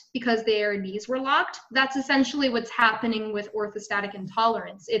out because their knees were locked, that's essentially what's happening with orthostatic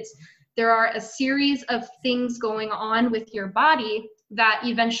intolerance. There are a series of things going on with your body that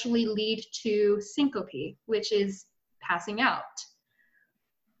eventually lead to syncope, which is passing out.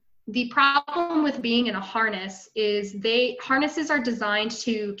 The problem with being in a harness is harnesses are designed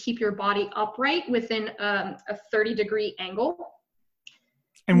to keep your body upright within a 30-degree angle.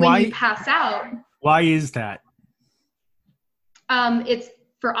 And when you pass out, why is that? It's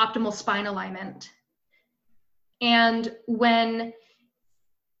for optimal spine alignment. And when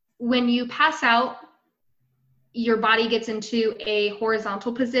you pass out, your body gets into a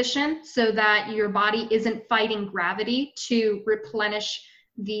horizontal position so that your body isn't fighting gravity to replenish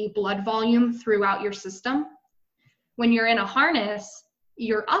the blood volume throughout your system. When you're in a harness,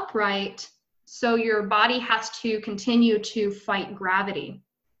 you're upright, so your body has to continue to fight gravity.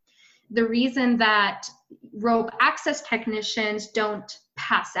 The reason that rope access technicians don't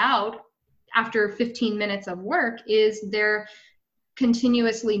pass out after 15 minutes of work is they're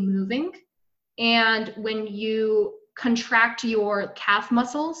continuously moving. And when you contract your calf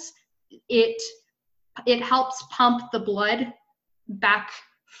muscles, it helps pump the blood back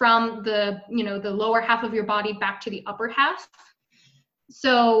from the lower half of your body back to the upper half.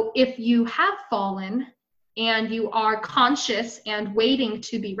 So if you have fallen and you are conscious and waiting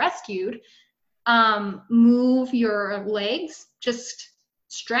to be rescued, move your legs, just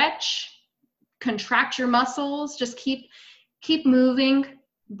stretch, contract your muscles, just keep moving,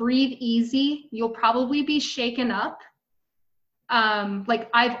 breathe easy. You'll probably be shaken up. Like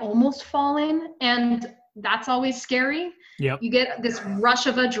I've almost fallen, and that's always scary. Yep. You get this rush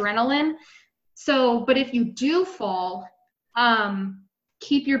of adrenaline. So, but if you do fall,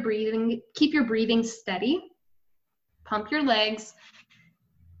 keep your breathing steady, pump your legs.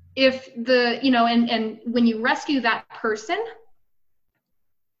 If and when you rescue that person,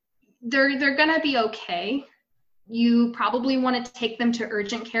 they're gonna be okay. You probably want to take them to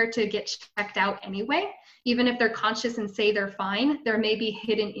urgent care to get checked out anyway. Even if they're conscious and say they're fine, there may be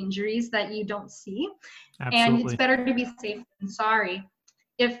hidden injuries that you don't see. Absolutely. And it's better to be safe than sorry.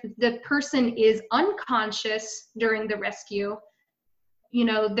 If the person is unconscious during the rescue,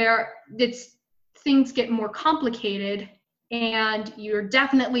 things get more complicated, and you're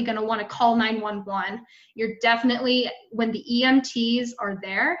definitely going to want to call 911. You're definitely, when the EMTs are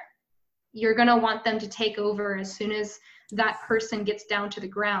there, you're going to want them to take over as soon as that person gets down to the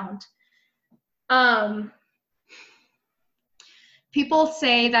ground. People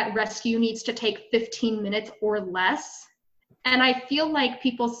say that rescue needs to take 15 minutes or less. And I feel like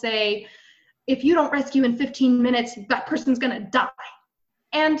people say, if you don't rescue in 15 minutes, that person's going to die.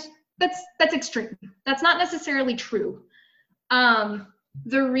 And that's extreme. That's not necessarily true.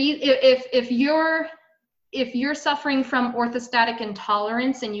 If you're suffering from orthostatic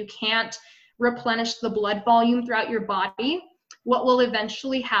intolerance and you can't replenish the blood volume throughout your body, what will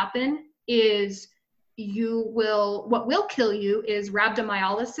eventually happen is what will kill you is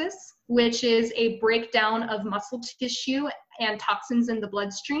rhabdomyolysis, which is a breakdown of muscle tissue and toxins in the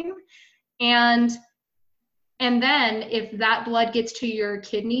bloodstream. And then if that blood gets to your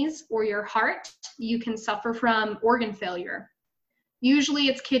kidneys or your heart, you can suffer from organ failure. Usually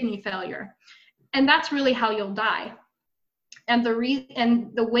it's kidney failure. And that's really how you'll die. And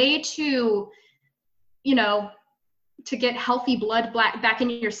the way to, to get healthy blood back in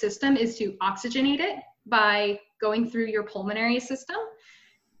your system is to oxygenate it by going through your pulmonary system.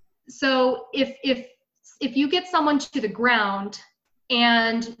 So if you get someone to the ground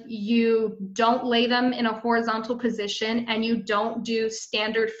and you don't lay them in a horizontal position and you don't do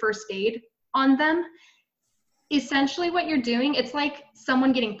standard first aid on them, essentially what you're doing, it's like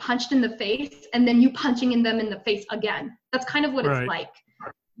someone getting punched in the face and then you punching them in the face again. That's kind of what it's like.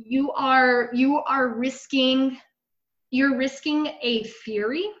 You're risking a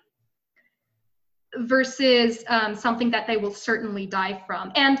fury versus something that they will certainly die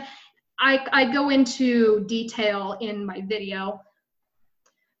from. And I go into detail in my video,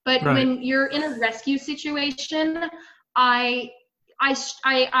 but when you're in a rescue situation, I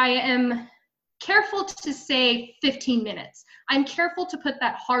am careful to say 15 minutes. I'm careful to put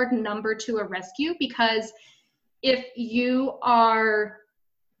that hard number to a rescue because if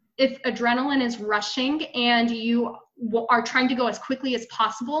adrenaline is rushing and you are trying to go as quickly as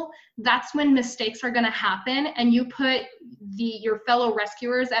possible, that's when mistakes are going to happen, and you put your fellow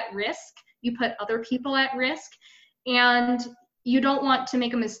rescuers at risk, you put other people at risk, and you don't want to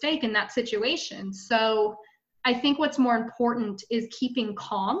make a mistake in that situation. So I think what's more important is keeping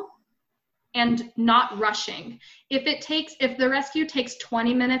calm and not rushing. If the rescue takes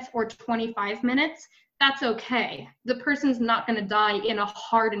 20 minutes or 25 minutes, that's okay. The person's not going to die in a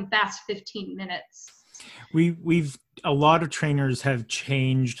hard and fast 15 minutes. A lot of trainers have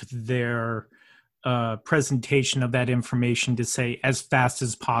changed their presentation of that information to say as fast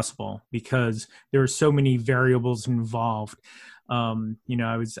as possible because there are so many variables involved. I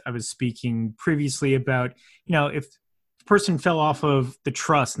was speaking previously about, if the person fell off of the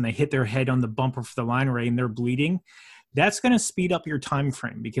truss and they hit their head on the bumper for the line array and they're bleeding, that's going to speed up your time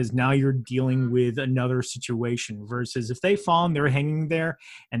frame because now you're dealing with another situation versus if they fall and they're hanging there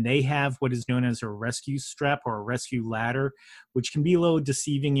and they have what is known as a rescue strap or a rescue ladder, which can be a little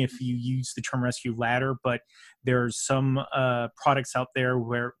deceiving if you use the term rescue ladder, but there's some products out there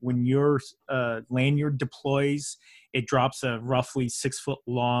where when your lanyard deploys, it drops a roughly 6-foot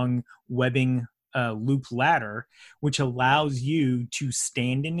long webbing loop ladder, which allows you to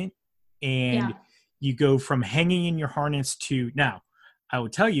stand in it and you go from hanging in your harness to now. I will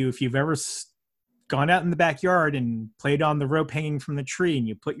tell you, if you've ever gone out in the backyard and played on the rope hanging from the tree and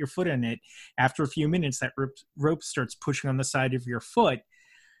you put your foot in it, after a few minutes, that rope starts pushing on the side of your foot.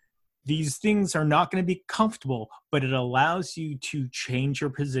 These things are not going to be comfortable, but it allows you to change your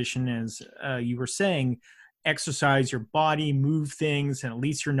position, as you were saying, exercise your body, move things, and at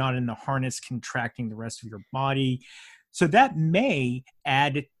least you're not in the harness contracting the rest of your body. So that may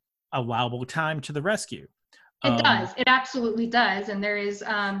add allowable time to the rescue. It does. It absolutely does. And there is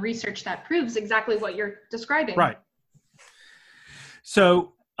research that proves exactly what you're describing. Right.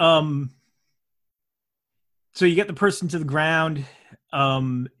 So, so you get the person to the ground.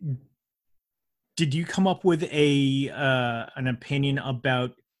 Did you come up with an opinion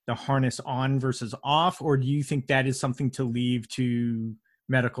about the harness on versus off, or do you think that is something to leave to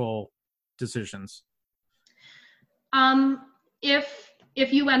medical decisions?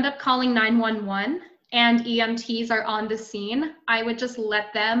 If you end up calling 911 and EMTs are on the scene, I would just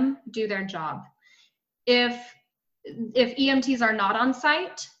let them do their job. If EMTs are not on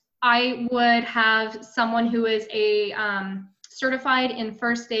site, I would have someone who is certified in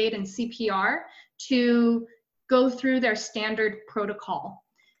first aid and CPR to go through their standard protocol.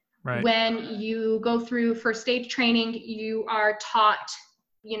 Right. When you go through first aid training, you are taught,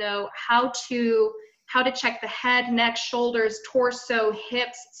 how to check the head, neck, shoulders, torso,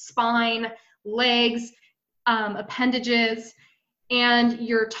 hips, spine, legs, appendages, and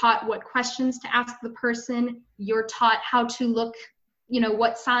you're taught what questions to ask the person. You're taught how to look,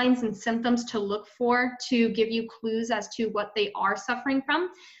 what signs and symptoms to look for to give you clues as to what they are suffering from.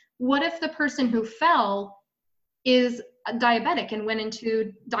 What if the person who fell is diabetic and went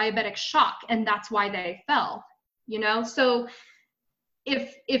into diabetic shock, and that's why they fell? So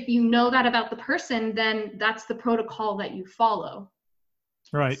if you know that about the person, then that's the protocol that you follow.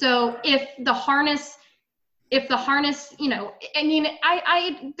 Right. So if the harness, they're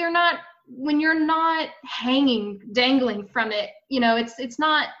not, when you're not dangling from it, it's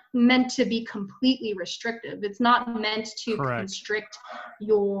not meant to be completely restrictive. It's not meant to constrict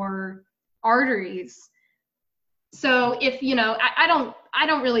your arteries. So if, I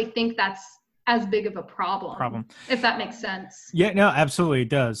don't really think that's as big of a problem. If that makes sense. Yeah, no, absolutely it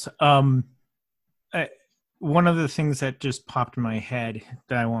does. One of the things that just popped in my head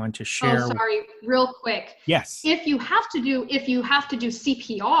that I wanted to share. Oh, sorry, real quick. Yes. If you have to do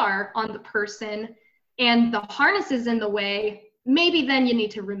CPR on the person and the harness is in the way, maybe then you need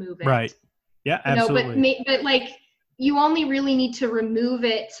to remove it. Right. Yeah, absolutely. But like, you only really need to remove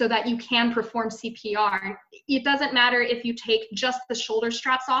it so that you can perform CPR. It doesn't matter if you take just the shoulder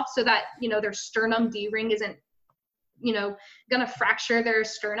straps off so that, their sternum D-ring isn't, gonna fracture their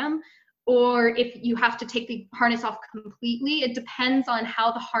sternum, or if you have to take the harness off completely. It depends on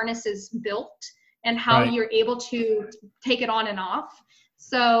how the harness is built and how you're able to take it on and off.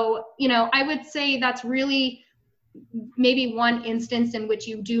 So, I would say that's really maybe one instance in which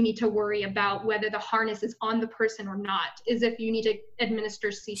you do need to worry about whether the harness is on the person or not, is if you need to administer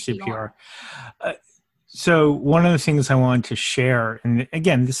CPR. So one of the things I wanted to share, and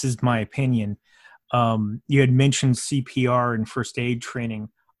again, this is my opinion, you had mentioned CPR and first aid training.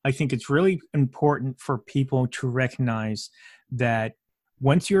 I think it's really important for people to recognize that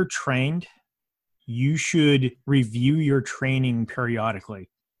once you're trained, you should review your training periodically,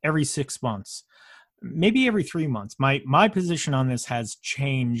 every 6 months, maybe every 3 months. My position on this has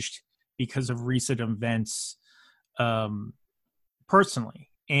changed because of recent events, personally,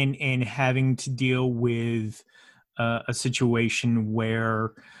 and having to deal with a situation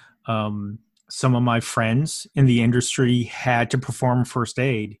where some of my friends in the industry had to perform first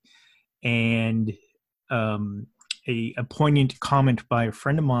aid, and a poignant comment by a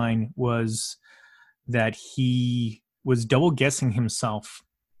friend of mine was that he was double guessing himself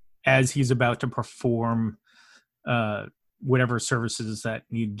as he's about to perform whatever services that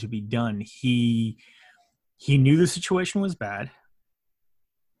needed to be done. He knew the situation was bad.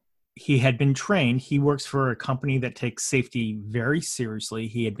 He had been trained. He works for a company that takes safety very seriously.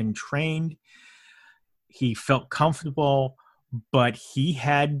 He had been trained. He felt comfortable, but he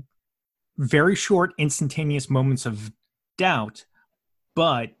had very short, instantaneous moments of doubt.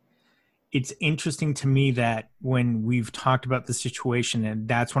 But it's interesting to me that when we've talked about the situation, and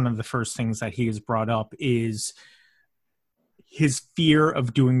that's one of the first things that he has brought up, is his fear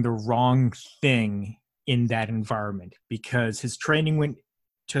of doing the wrong thing in that environment, because his training went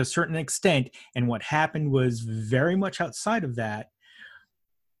to a certain extent, and what happened was very much outside of that,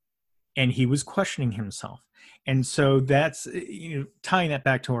 and he was questioning himself. And so that's, tying that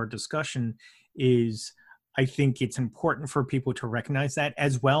back to our discussion, is I think it's important for people to recognize that,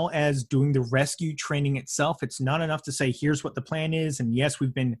 as well as doing the rescue training itself. It's not enough to say, here's what the plan is, and yes,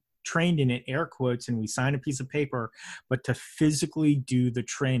 we've been trained in it, air quotes, and we sign a piece of paper, but to physically do the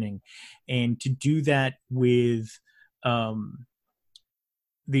training, and to do that with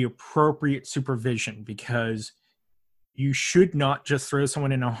the appropriate supervision, because you should not just throw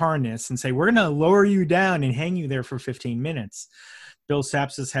someone in a harness and say, we're going to lower you down and hang you there for 15 minutes. Bill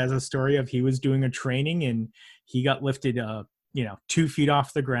Sapsis has a story of, he was doing a training and he got lifted 2 feet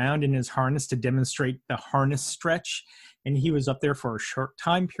off the ground in his harness to demonstrate the harness stretch. And he was up there for a short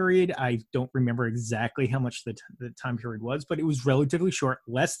time period. I don't remember exactly how much the time period was, but it was relatively short,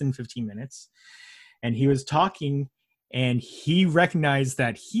 less than 15 minutes. And he was talking, and he recognized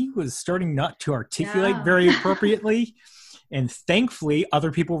that he was starting not to articulate very appropriately. And thankfully, other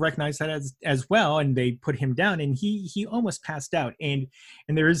people recognized that as well, and they put him down, and he almost passed out. And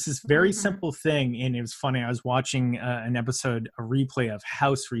there is this very simple thing, and it was funny. I was watching a replay of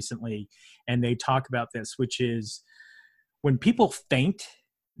House recently, and they talk about this, which is when people faint,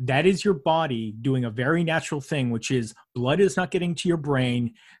 that is your body doing a very natural thing, which is blood is not getting to your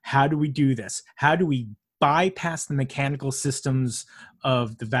brain. How do we do this? How do we bypass the mechanical systems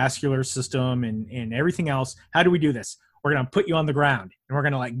of the vascular system and everything else? How do we do this? We're going to put you on the ground, and we're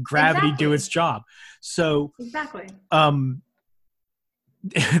going to let gravity do its job. So exactly. So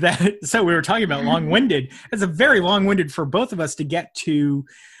we were talking about long-winded. It's a very long-winded for both of us to get to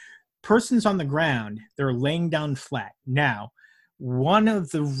person's on the ground, they're laying down flat. Now, one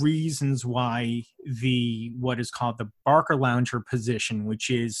of the reasons why what is called the Barker lounger position, which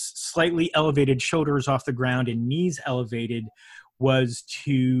is slightly elevated, shoulders off the ground and knees elevated, was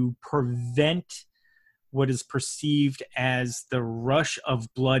to prevent what is perceived as the rush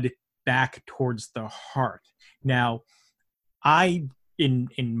of blood back towards the heart. Now,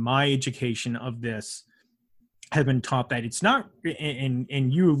 in my education of this, have been taught that it's not, and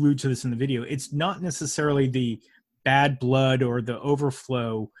you allude to this in the video, it's not necessarily the bad blood or the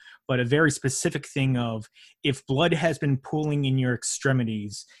overflow, but a very specific thing of, if blood has been pooling in your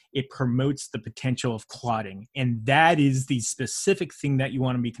extremities, it promotes the potential of clotting. And that is the specific thing that you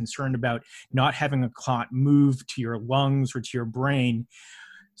want to be concerned about, not having a clot move to your lungs or to your brain,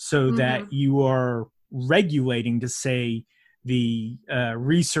 so that you are regulating, to say, the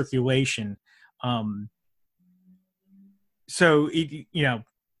recirculation. So, I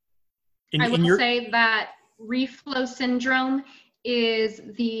will say that reflow syndrome is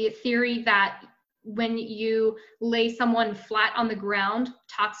the theory that when you lay someone flat on the ground,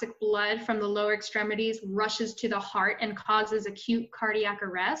 toxic blood from the lower extremities rushes to the heart and causes acute cardiac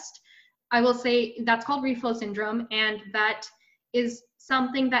arrest. I will say that's called reflow syndrome, and that is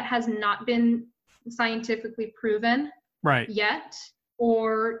something that has not been scientifically proven yet,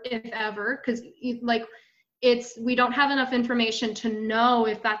 or if ever, because we don't have enough information to know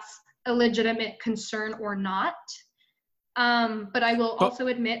if that's a legitimate concern or not. But I will also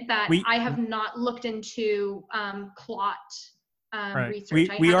admit that I have not looked into clot research.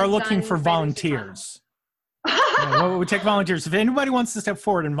 We are looking for volunteers. We take volunteers. If anybody wants to step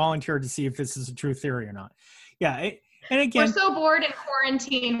forward and volunteer to see if this is a true theory or not. Yeah. And again, we're so bored in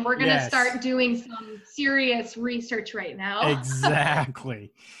quarantine. We're going to start doing some serious research right now.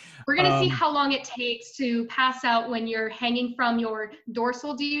 Exactly. We're going to see how long it takes to pass out when you're hanging from your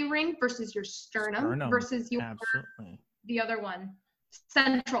dorsal D-ring versus your sternum versus your the other one,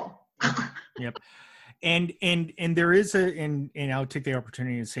 central. Yep. And there is and I'll take the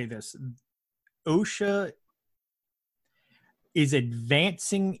opportunity to say this. OSHA is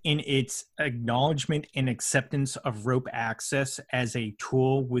advancing in its acknowledgement and acceptance of rope access as a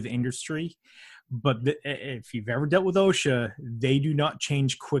tool with industry. But if you've ever dealt with OSHA, they do not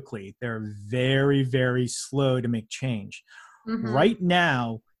change quickly. They're very, very slow to make change. Right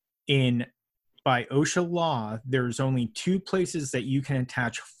now, by OSHA law, there's only 2 places that you can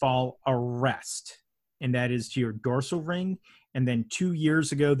attach fall arrest, and that is to your dorsal ring. And then 2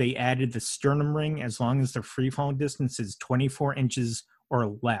 years ago, they added the sternum ring, as long as the free fall distance is 24 inches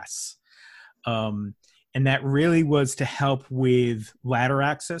or less. And that really was to help with ladder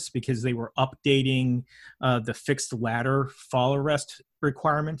access, because they were updating the fixed ladder fall arrest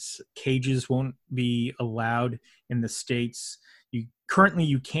requirements. Cages won't be allowed in the States. Currently,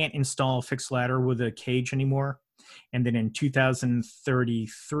 you can't install a fixed ladder with a cage anymore. And then in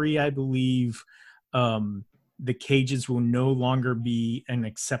 2033, I believe, the cages will no longer be an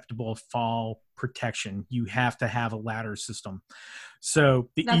acceptable fall protection. You have to have a ladder system. So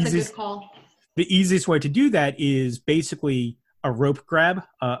that's a good call. The easiest way to do that is basically a rope grab,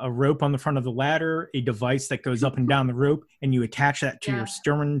 a rope on the front of the ladder, a device that goes up and down the rope, and you attach that to your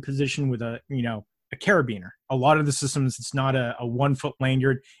sternum position with a carabiner. A lot of the systems, it's not a 1 foot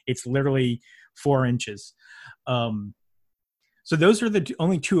lanyard. It's literally 4 inches. So those are the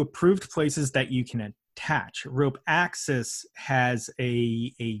only 2 approved places that you can attach. Rope access has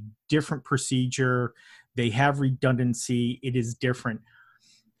a different procedure. They have redundancy. It is different.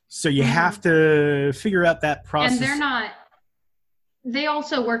 So you have to figure out that process. And they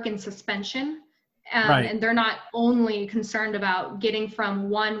also work in suspension. And they're not only concerned about getting from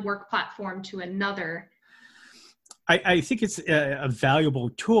one work platform to another. I think it's a valuable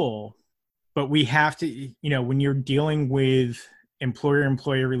tool, but we have to, when you're dealing with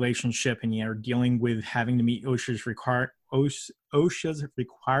employer-employee relationship and you're dealing with having to meet OSHA's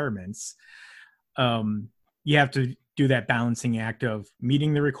requirements, you have to do that balancing act of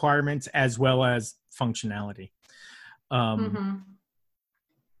meeting the requirements as well as functionality.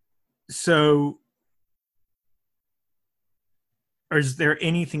 So is there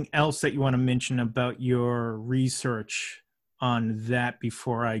anything else that you want to mention about your research on that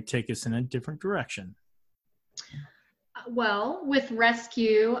before I take us in a different direction? Well, with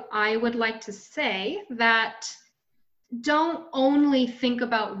rescue, I would like to say that don't only think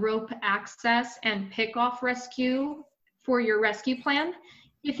about rope access and pick off rescue for your rescue plan.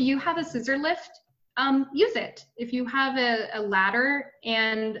 If you have a scissor lift, use it. If you have a ladder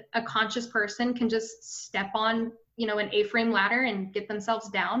and a conscious person can just step on, an A-frame ladder and get themselves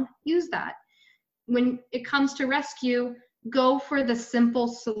down, use that. When it comes to rescue, go for the simple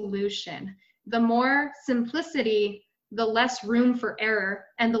solution. The more simplicity, the less room for error,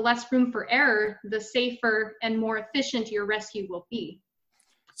 and the less room for error, the safer and more efficient your rescue will be.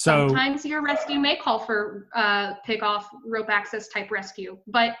 So, Sometimes your rescue may call for pick off rope access type rescue,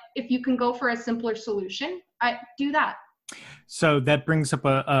 but if you can go for a simpler solution, I do that. So that brings up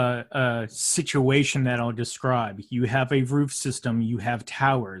a situation that I'll describe. You have a roof system, you have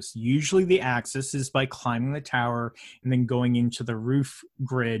towers. Usually the access is by climbing the tower and then going into the roof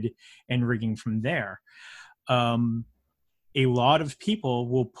grid and rigging from there. A lot of people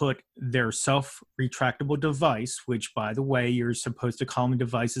will put their self-retractable device, which, by the way, you're supposed to call them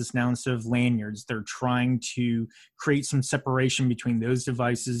devices now instead of lanyards. They're trying to create some separation between those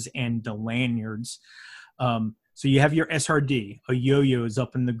devices and the lanyards. So you have your SRD, a yo-yo is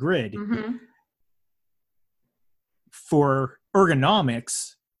up in the grid. Mm-hmm. For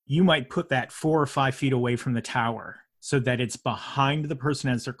ergonomics, you might put that 4 or 5 feet away from the tower so that it's behind the person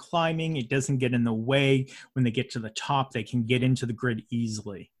as they're climbing. It doesn't get in the way. When they get to the top, they can get into the grid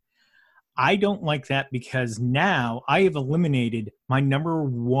easily. I don't like that because now I have eliminated my number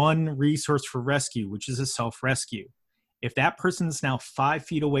one resource for rescue, which is a self-rescue. If that person's now 5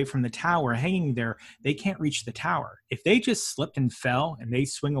 feet away from the tower hanging there, they can't reach the tower. If they just slipped and fell and they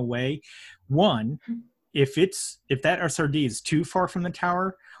swing away, one, if that SRD is too far from the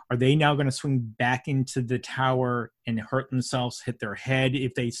tower, are they now going to swing back into the tower and hurt themselves, hit their head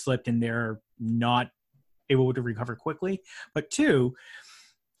if they slipped and they're not able to recover quickly? But two,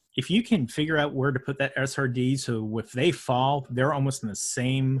 if you can figure out where to put that SRD so if they fall, they're almost in the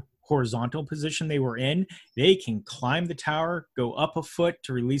same horizontal position they were in, they can climb the tower, go up a foot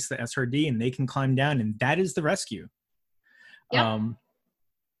to release the SRD, and they can climb down, and that is the rescue. Yep.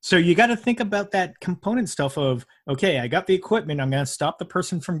 So you got to think about that component stuff of, okay, I got the equipment, I'm going to stop the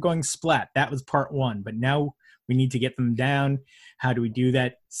person from going splat. That was part one, but now we need to get them down. How do we do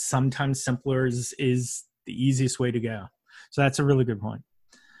that? Sometimes simpler is the easiest way to go. So that's a really good point.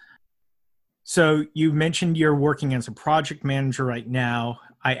 So you mentioned you're working as a project manager right now.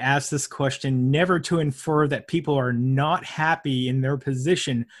 I asked this question never to infer that people are not happy in their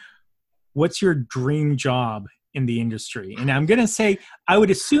position. What's your dream job in the industry? And I'm going to say, I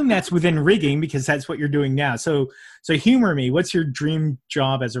would assume that's within rigging because that's what you're doing now. So humor me. What's your dream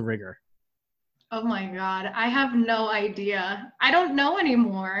job as a rigger? Oh my God, I have no idea. I don't know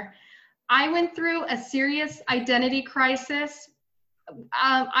anymore. I went through a serious identity crisis.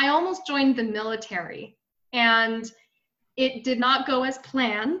 I almost joined the military and it did not go as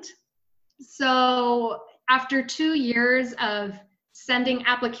planned. So after 2 years of sending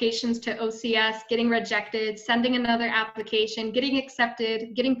applications to OCS, getting rejected, sending another application, getting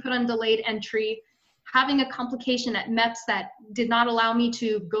accepted, getting put on delayed entry, having a complication at MEPS that did not allow me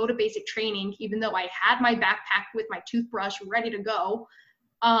to go to basic training, even though I had my backpack with my toothbrush ready to go.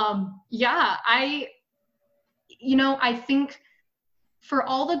 I think for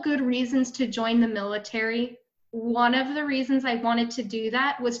all the good reasons to join the military, one of the reasons I wanted to do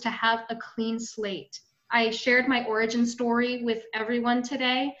that was to have a clean slate. I shared my origin story with everyone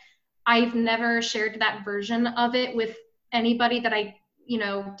today. I've never shared that version of it with anybody that I,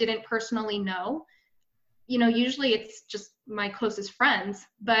 didn't personally know. Usually it's just my closest friends,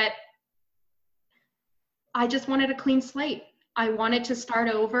 but I just wanted a clean slate. I wanted to start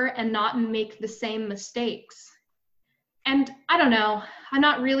over and not make the same mistakes. And I don't know, I'm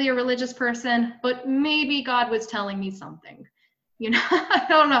not really a religious person, but maybe God was telling me something. I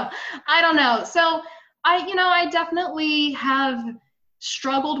don't know. So I definitely have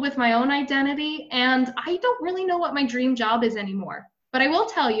struggled with my own identity, and I don't really know what my dream job is anymore. But I will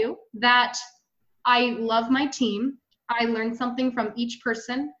tell you that I love my team. I learn something from each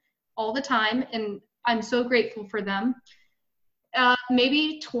person all the time, and I'm so grateful for them.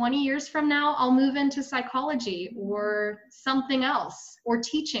 Maybe 20 years from now, I'll move into psychology or something else, or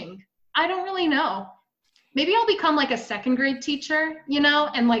teaching. I don't really know. Maybe I'll become like a second grade teacher,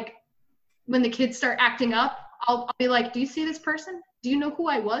 and like when the kids start acting up, I'll be like, do you see this person? Do you know who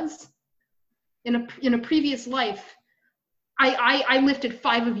I was in a previous life? I lifted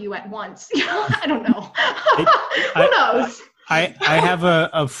 5 of you at once. I don't know. Who knows? I have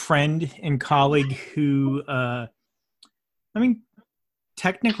a friend and colleague who,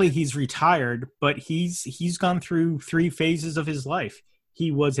 technically he's retired, but he's gone through 3 phases of his life.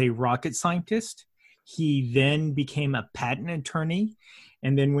 He was a rocket scientist. He then became a patent attorney.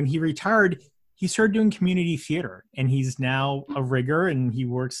 And then when he retired, he started doing community theater. And he's now a rigger and he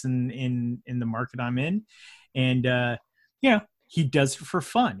works in the market I'm in. And, he does it for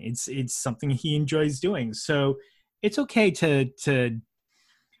fun. It's something he enjoys doing. So it's okay to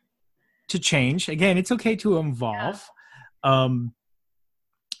change. Again, it's okay to evolve. Um,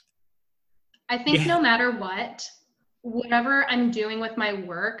 I think yeah, no matter what, whatever I'm doing with my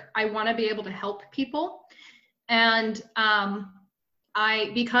work, I want to be able to help people. And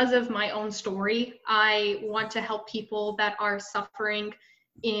because of my own story, I want to help people that are suffering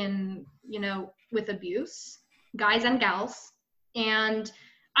with abuse, guys and gals. And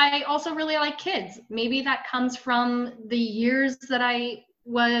I also really like kids. Maybe that comes from the years that I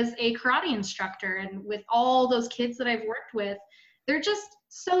was a karate instructor, and with all those kids that I've worked with, they're just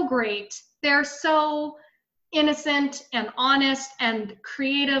so great. They're so innocent and honest and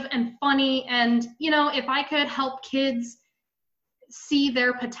creative and funny. And, if I could help kids see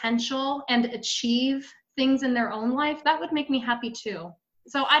their potential and achieve things in their own life, that would make me happy too.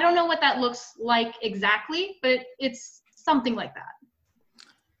 So I don't know what that looks like exactly, but it's something like that.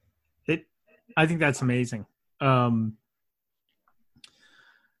 I think that's amazing. I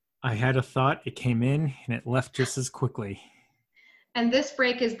had a thought, it came in, and it left just as quickly. And this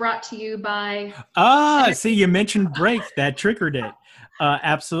break is brought to you by... See, you mentioned break. That triggered it.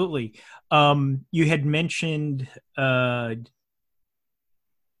 Absolutely. You had mentioned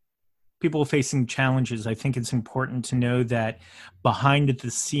people facing challenges. I think it's important to know that Behind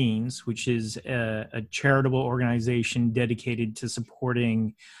the Scenes, which is a charitable organization dedicated to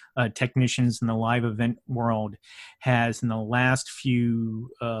supporting technicians in the live event world, has in the last few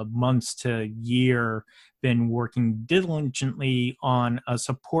months to year been working diligently on a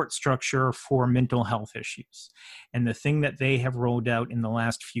support structure for mental health issues. And the thing that they have rolled out in the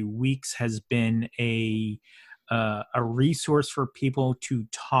last few weeks has been a resource for people to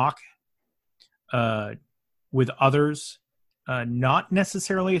talk with others, not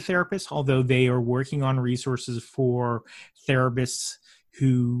necessarily a therapist, although they are working on resources for therapists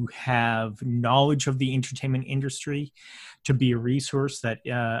who have knowledge of the entertainment industry, to be a resource that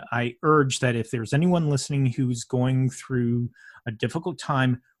I urge that if there's anyone listening who's going through a difficult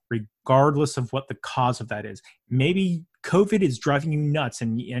time, regardless of what the cause of that is. Maybe COVID is driving you nuts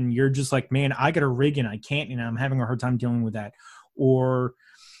and you're just like, man, I got a rig and I can't, and I'm having a hard time dealing with that. Or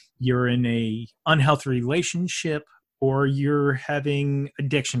you're in a unhealthy relationship, or you're having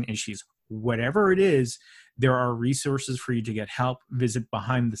addiction issues. Whatever it is, there are resources for you to get help. Visit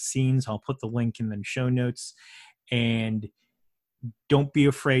Behind the Scenes. I'll put the link in the show notes. And don't be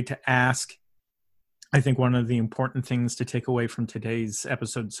afraid to ask. I think one of the important things to take away from today's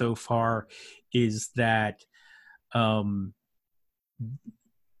episode so far is that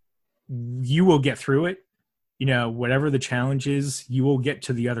you will get through it. Whatever the challenge is, you will get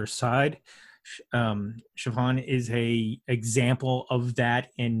to the other side. Siobhan is a example of that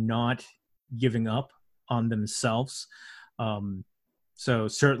and not giving up on themselves. So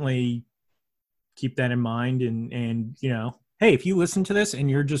certainly keep that in mind. And hey, if you listen to this and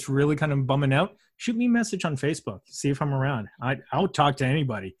you're just really kind of bumming out, shoot me a message on Facebook. See if I'm around. I'll talk to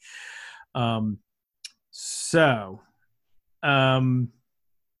anybody.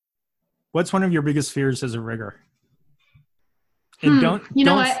 What's one of your biggest fears as a rigger? And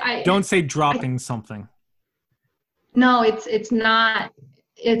don't say dropping something. No, it's not.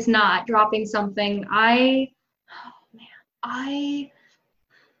 It's not dropping something.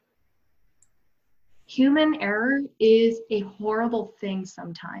 Human error is a horrible thing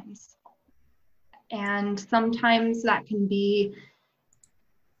sometimes. And sometimes that can be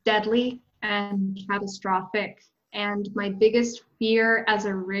deadly and catastrophic. And my biggest fear as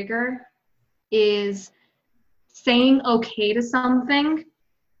a rigger is saying okay to something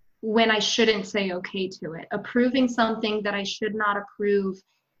when I shouldn't say okay to it, approving something that I should not approve,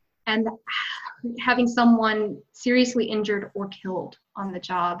 and having someone seriously injured or killed on the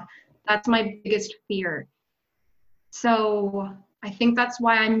job. That's my biggest fear. So I think that's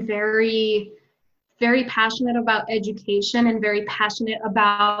why I'm very, very passionate about education and very passionate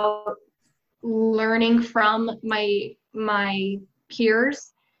about learning from my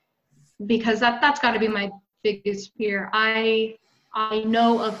peers, because that's got to be my biggest fear. I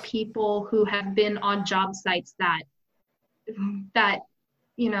know of people who have been on job sites that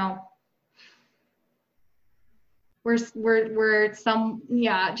where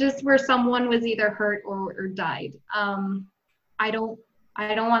someone was either hurt or died. I don't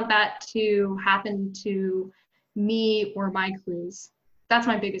want that to happen to me or my crews. That's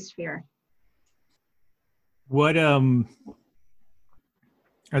my biggest fear. What are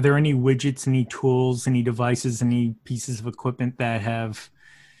there any widgets, any tools, any devices, any pieces of equipment that have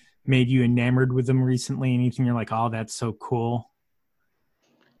made you enamored with them recently? Anything you're like, oh, that's so cool?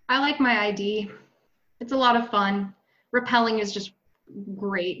 I like my ID. It's a lot of fun. Rappelling is just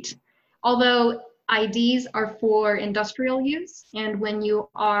great. Although IDs are for industrial use, and when you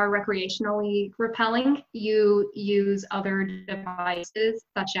are recreationally rappelling, you use other devices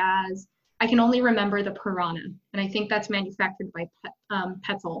such as, I can only remember the Piranha, and I think that's manufactured by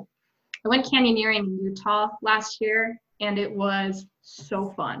Petzl. I went canyoneering in Utah last year, and it was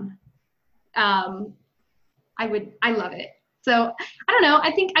so fun. I love it. So I don't know.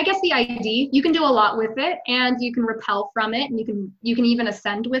 I guess the ID, you can do a lot with it, and you can rappel from it, and you can even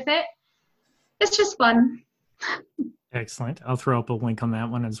ascend with it. It's just fun. Excellent. I'll throw up a link on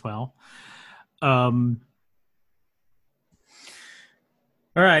that one as well. All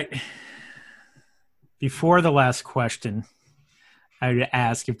right. Before the last question, I would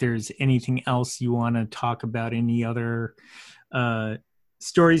ask if there's anything else you want to talk about, any other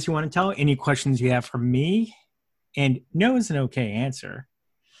stories you want to tell, any questions you have for me. And no is an okay answer.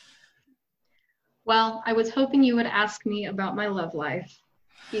 Well, I was hoping you would ask me about my love life,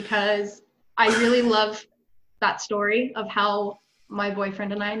 because I really love that story of how my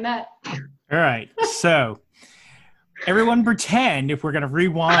boyfriend and I met. All right. So everyone pretend, if we're going to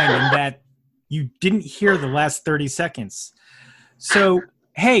rewind, and that you didn't hear the last 30 seconds. So,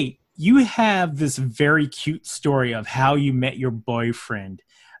 hey, you have this very cute story of how you met your boyfriend,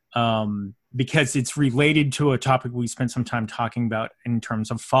 because it's related to a topic we spent some time talking about in terms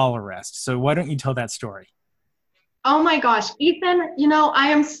of fall arrest. So why don't you tell that story? Oh my gosh, Ethan, I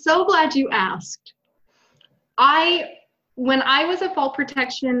am so glad you asked. When I was a fall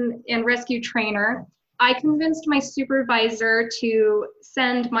protection and rescue trainer, I convinced my supervisor to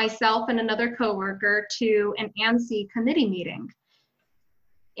send myself and another coworker to an ANSI committee meeting.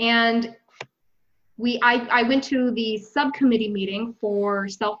 And I went to the subcommittee meeting for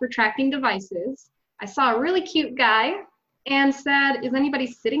self-retracting devices. I saw a really cute guy and said, "Is anybody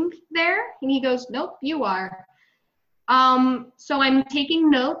sitting there?" And he goes, "Nope, you are." So I'm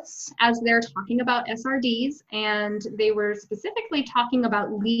taking notes as they're talking about SRDs, and they were specifically talking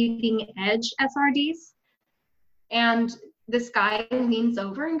about leading edge SRDs. And this guy leans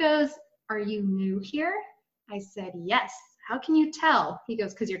over and goes, "Are you new here?" I said, "Yes." "How can you tell?" He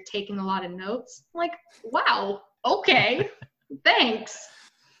goes, "Because you're taking a lot of notes." I'm like, wow, okay, thanks.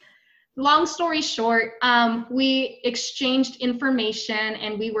 Long story short, we exchanged information,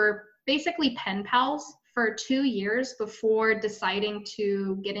 and we were basically pen pals for 2 years before deciding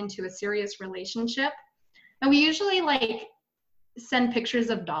to get into a serious relationship. And we usually send pictures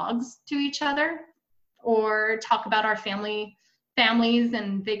of dogs to each other or talk about our families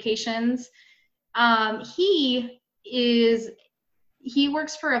and vacations. He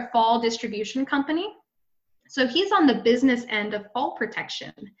works for a fall distribution company. So he's on the business end of fall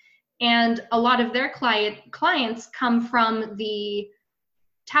protection. And a lot of their clients come from the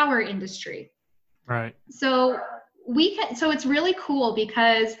tower industry. Right. So it's really cool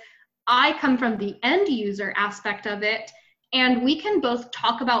because I come from the end user aspect of it, and we can both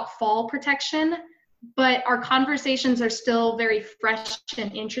talk about fall protection, but our conversations are still very fresh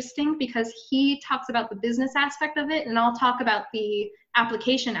and interesting because he talks about the business aspect of it, and I'll talk about the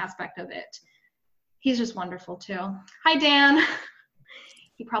application aspect of it. He's just wonderful too. Hi, Dan.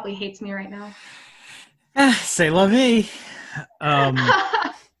 He probably hates me right now. Say la vie.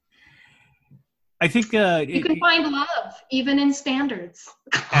 I think you can find love even in standards.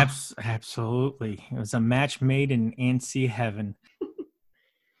 Absolutely. It was a match made in ANSI heaven.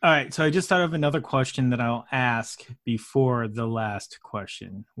 All right, so I just thought of another question that I'll ask before the last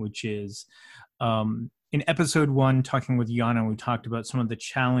question, which is, in episode 1, talking with Yana, we talked about some of the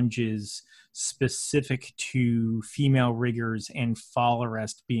challenges specific to female riggers and fall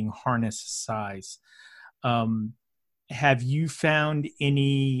arrest being harness size. Have you found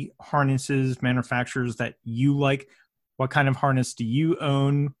any harnesses, manufacturers that you like? What kind of harness do you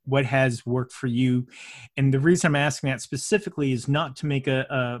own? What has worked for you? And the reason I'm asking that specifically is not to make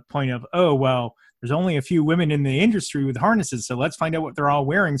a point of, oh, well, there's only a few women in the industry with harnesses, so let's find out what they're all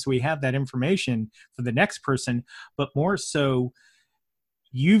wearing so we have that information for the next person. But more so,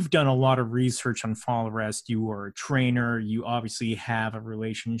 you've done a lot of research on fall arrest. You are a trainer. You obviously have a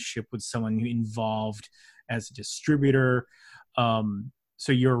relationship with someone involved as a distributor.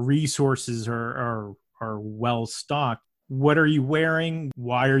 So your resources are well stocked. What are you wearing?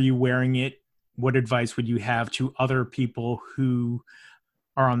 Why are you wearing it? What advice would you have to other people who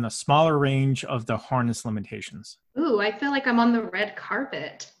are on the smaller range of the harness limitations? Ooh, I feel like I'm on the red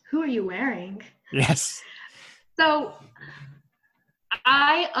carpet. Who are you wearing? Yes. So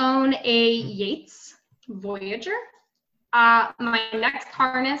I own a Yates Voyager. My next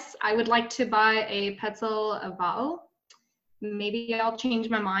harness, I would like to buy a Petzl Avao. Maybe I'll change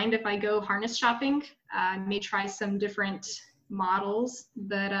my mind if I go harness shopping. I may try some different models,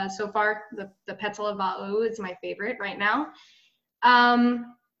 but so far the Petzl Va'u is my favorite right now.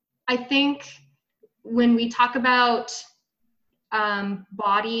 I think when we talk about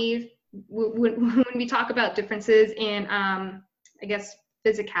body, when we talk about differences in, I guess,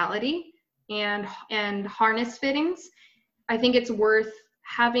 physicality and harness fittings, I think it's worth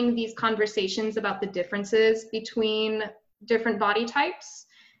having these conversations about the differences between different body types,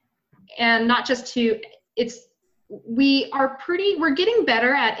 and not just we're getting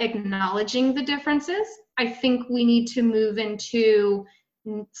better at acknowledging the differences. I think we need to move into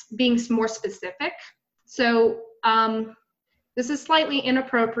being more specific. So this is slightly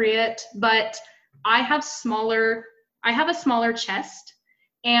inappropriate, but I have a smaller chest,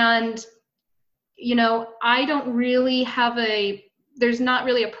 and I don't really have there's not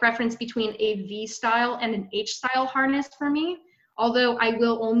really a preference between a V style and an H style harness for me, although I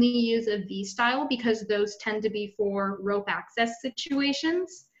will only use a V style because those tend to be for rope access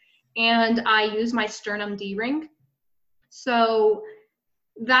situations, and I use my sternum D-ring. So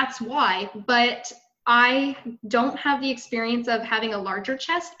that's why, but I don't have the experience of having a larger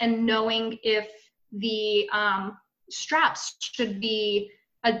chest and knowing if the straps should be,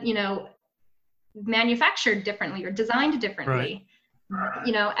 manufactured differently or designed differently.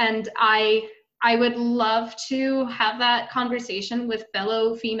 Right. And I would love to have that conversation with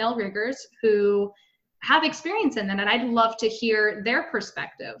fellow female riggers who have experience in that, and I'd love to hear their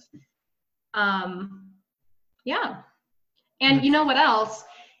perspective. Yeah. And you know what else?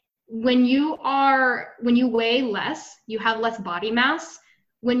 When you weigh less, you have less body mass.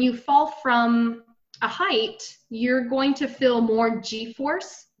 When you fall from a height, you're going to feel more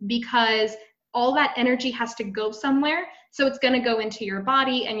G-force because all that energy has to go somewhere. So it's going to go into your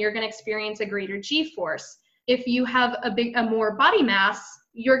body and you're going to experience a greater G-force. If you have a more body mass,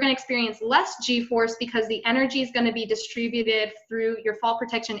 you're going to experience less G-force because the energy is going to be distributed through your fall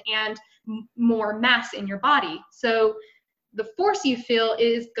protection and more mass in your body. So the force you feel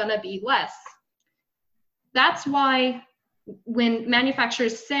is going to be less. That's why when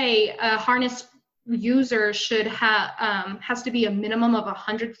manufacturers say a harness user should has to be a minimum of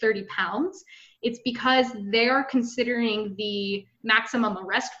 130 pounds, it's because they're considering the maximum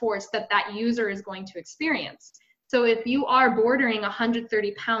arrest force that user is going to experience. So if you are bordering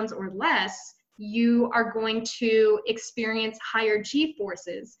 130 pounds or less, you are going to experience higher G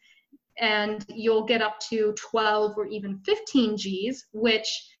forces, and you'll get up to 12 or even 15 Gs, which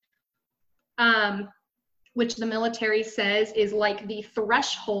the military says is like the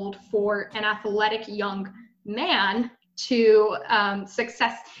threshold for an athletic young man to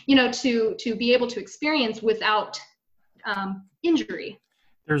success, to be able to experience without injury.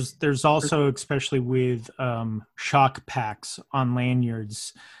 There's also, especially with shock packs on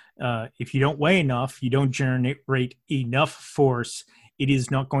lanyards, if you don't weigh enough, you don't generate enough force, it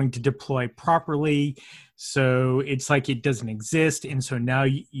is not going to deploy properly. So it's like it doesn't exist. And so now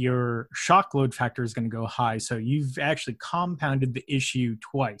your shock load factor is going to go high. So you've actually compounded the issue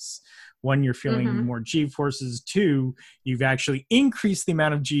twice. One, you're feeling more G forces. Two, you've actually increased the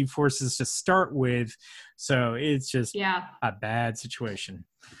amount of G forces to start with. So it's just a bad situation.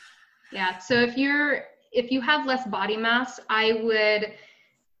 Yeah. So if you have less body mass, I would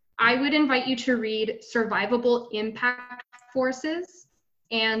invite you to read Survivable Impact Forces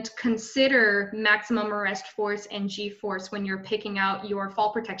and consider maximum arrest force and G-force when you're picking out your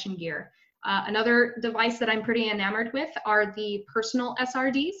fall protection gear. Another device that I'm pretty enamored with are the personal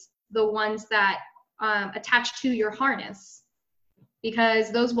SRDs, the ones that attach to your harness,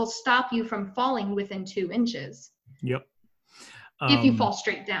 because those will stop you from falling within 2 inches. Yep. If you fall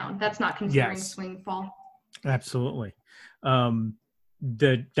straight down, that's not considering swing fall. Absolutely.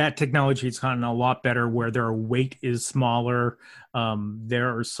 That technology has gotten a lot better where their weight is smaller.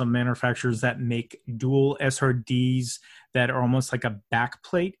 There are some manufacturers that make dual SRDs that are almost like a back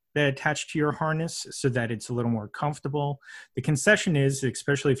plate that attach to your harness so that it's a little more comfortable. The concession is,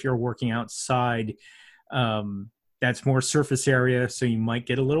 especially if you're working outside, that's more surface area, so you might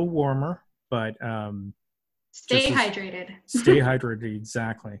get a little warmer, but stay hydrated. Stay hydrated,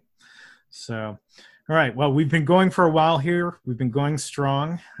 exactly. So, all right. Well, we've been going for a while here. We've been going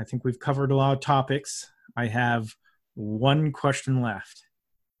strong. I think we've covered a lot of topics. I have one question left.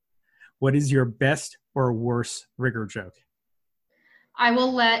 What is your best or worst rigger joke? I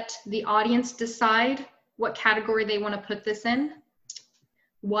will let the audience decide what category they want to put this in.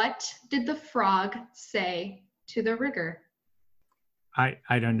 What did the frog say to the rigger? I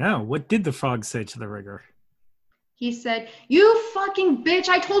don't know. What did the frog say to the rigger? He said, "You fucking bitch,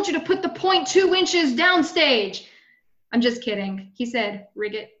 I told you to put the point 2 inches downstage." I'm just kidding. He said,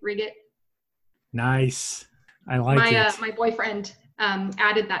 "Rig it, rig it." Nice. I like it. My boyfriend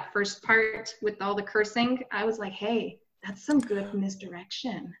added that first part with all the cursing. I was like, hey, that's some good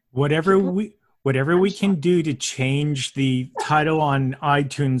misdirection. Whatever we Sure. can do to change the title on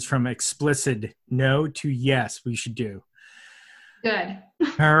iTunes from explicit no to yes, we should do. Good.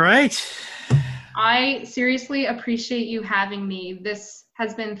 All right. I seriously appreciate you having me. This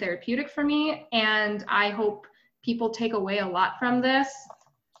has been therapeutic for me, and I hope people take away a lot from this.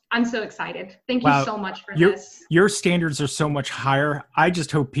 I'm so excited. Thank you Wow. so much for this. Your standards are so much higher. I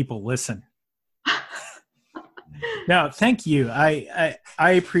just hope people listen. No, thank you. I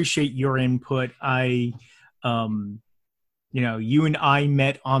appreciate your input. You and I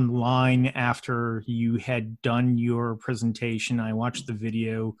met online after you had done your presentation. I watched the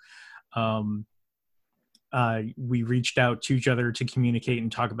video. We reached out to each other to communicate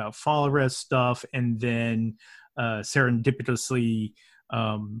and talk about fall arrest stuff, and then serendipitously,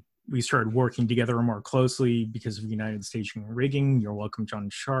 we started working together more closely because of United Station Rigging. You're welcome, John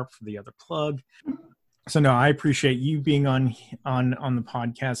Sharp, for the other plug. So no, I appreciate you being on the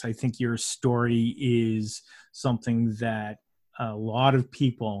podcast. I think your story is something that a lot of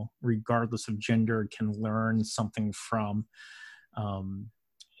people, regardless of gender, can learn something from.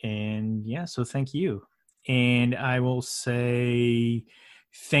 And yeah, so thank you. And I will say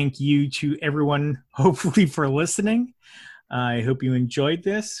thank you to everyone, hopefully, for listening. I hope you enjoyed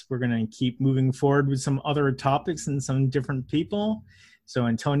this. We're going to keep moving forward with some other topics and some different people. So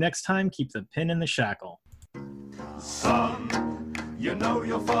until next time, keep the pin in the shackle. Son, you know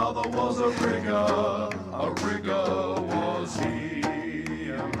your father was a rigger was he.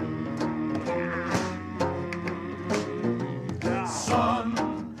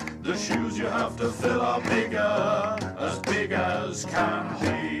 Son, the shoes you have to fill are big as can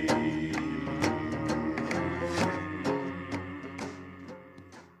be.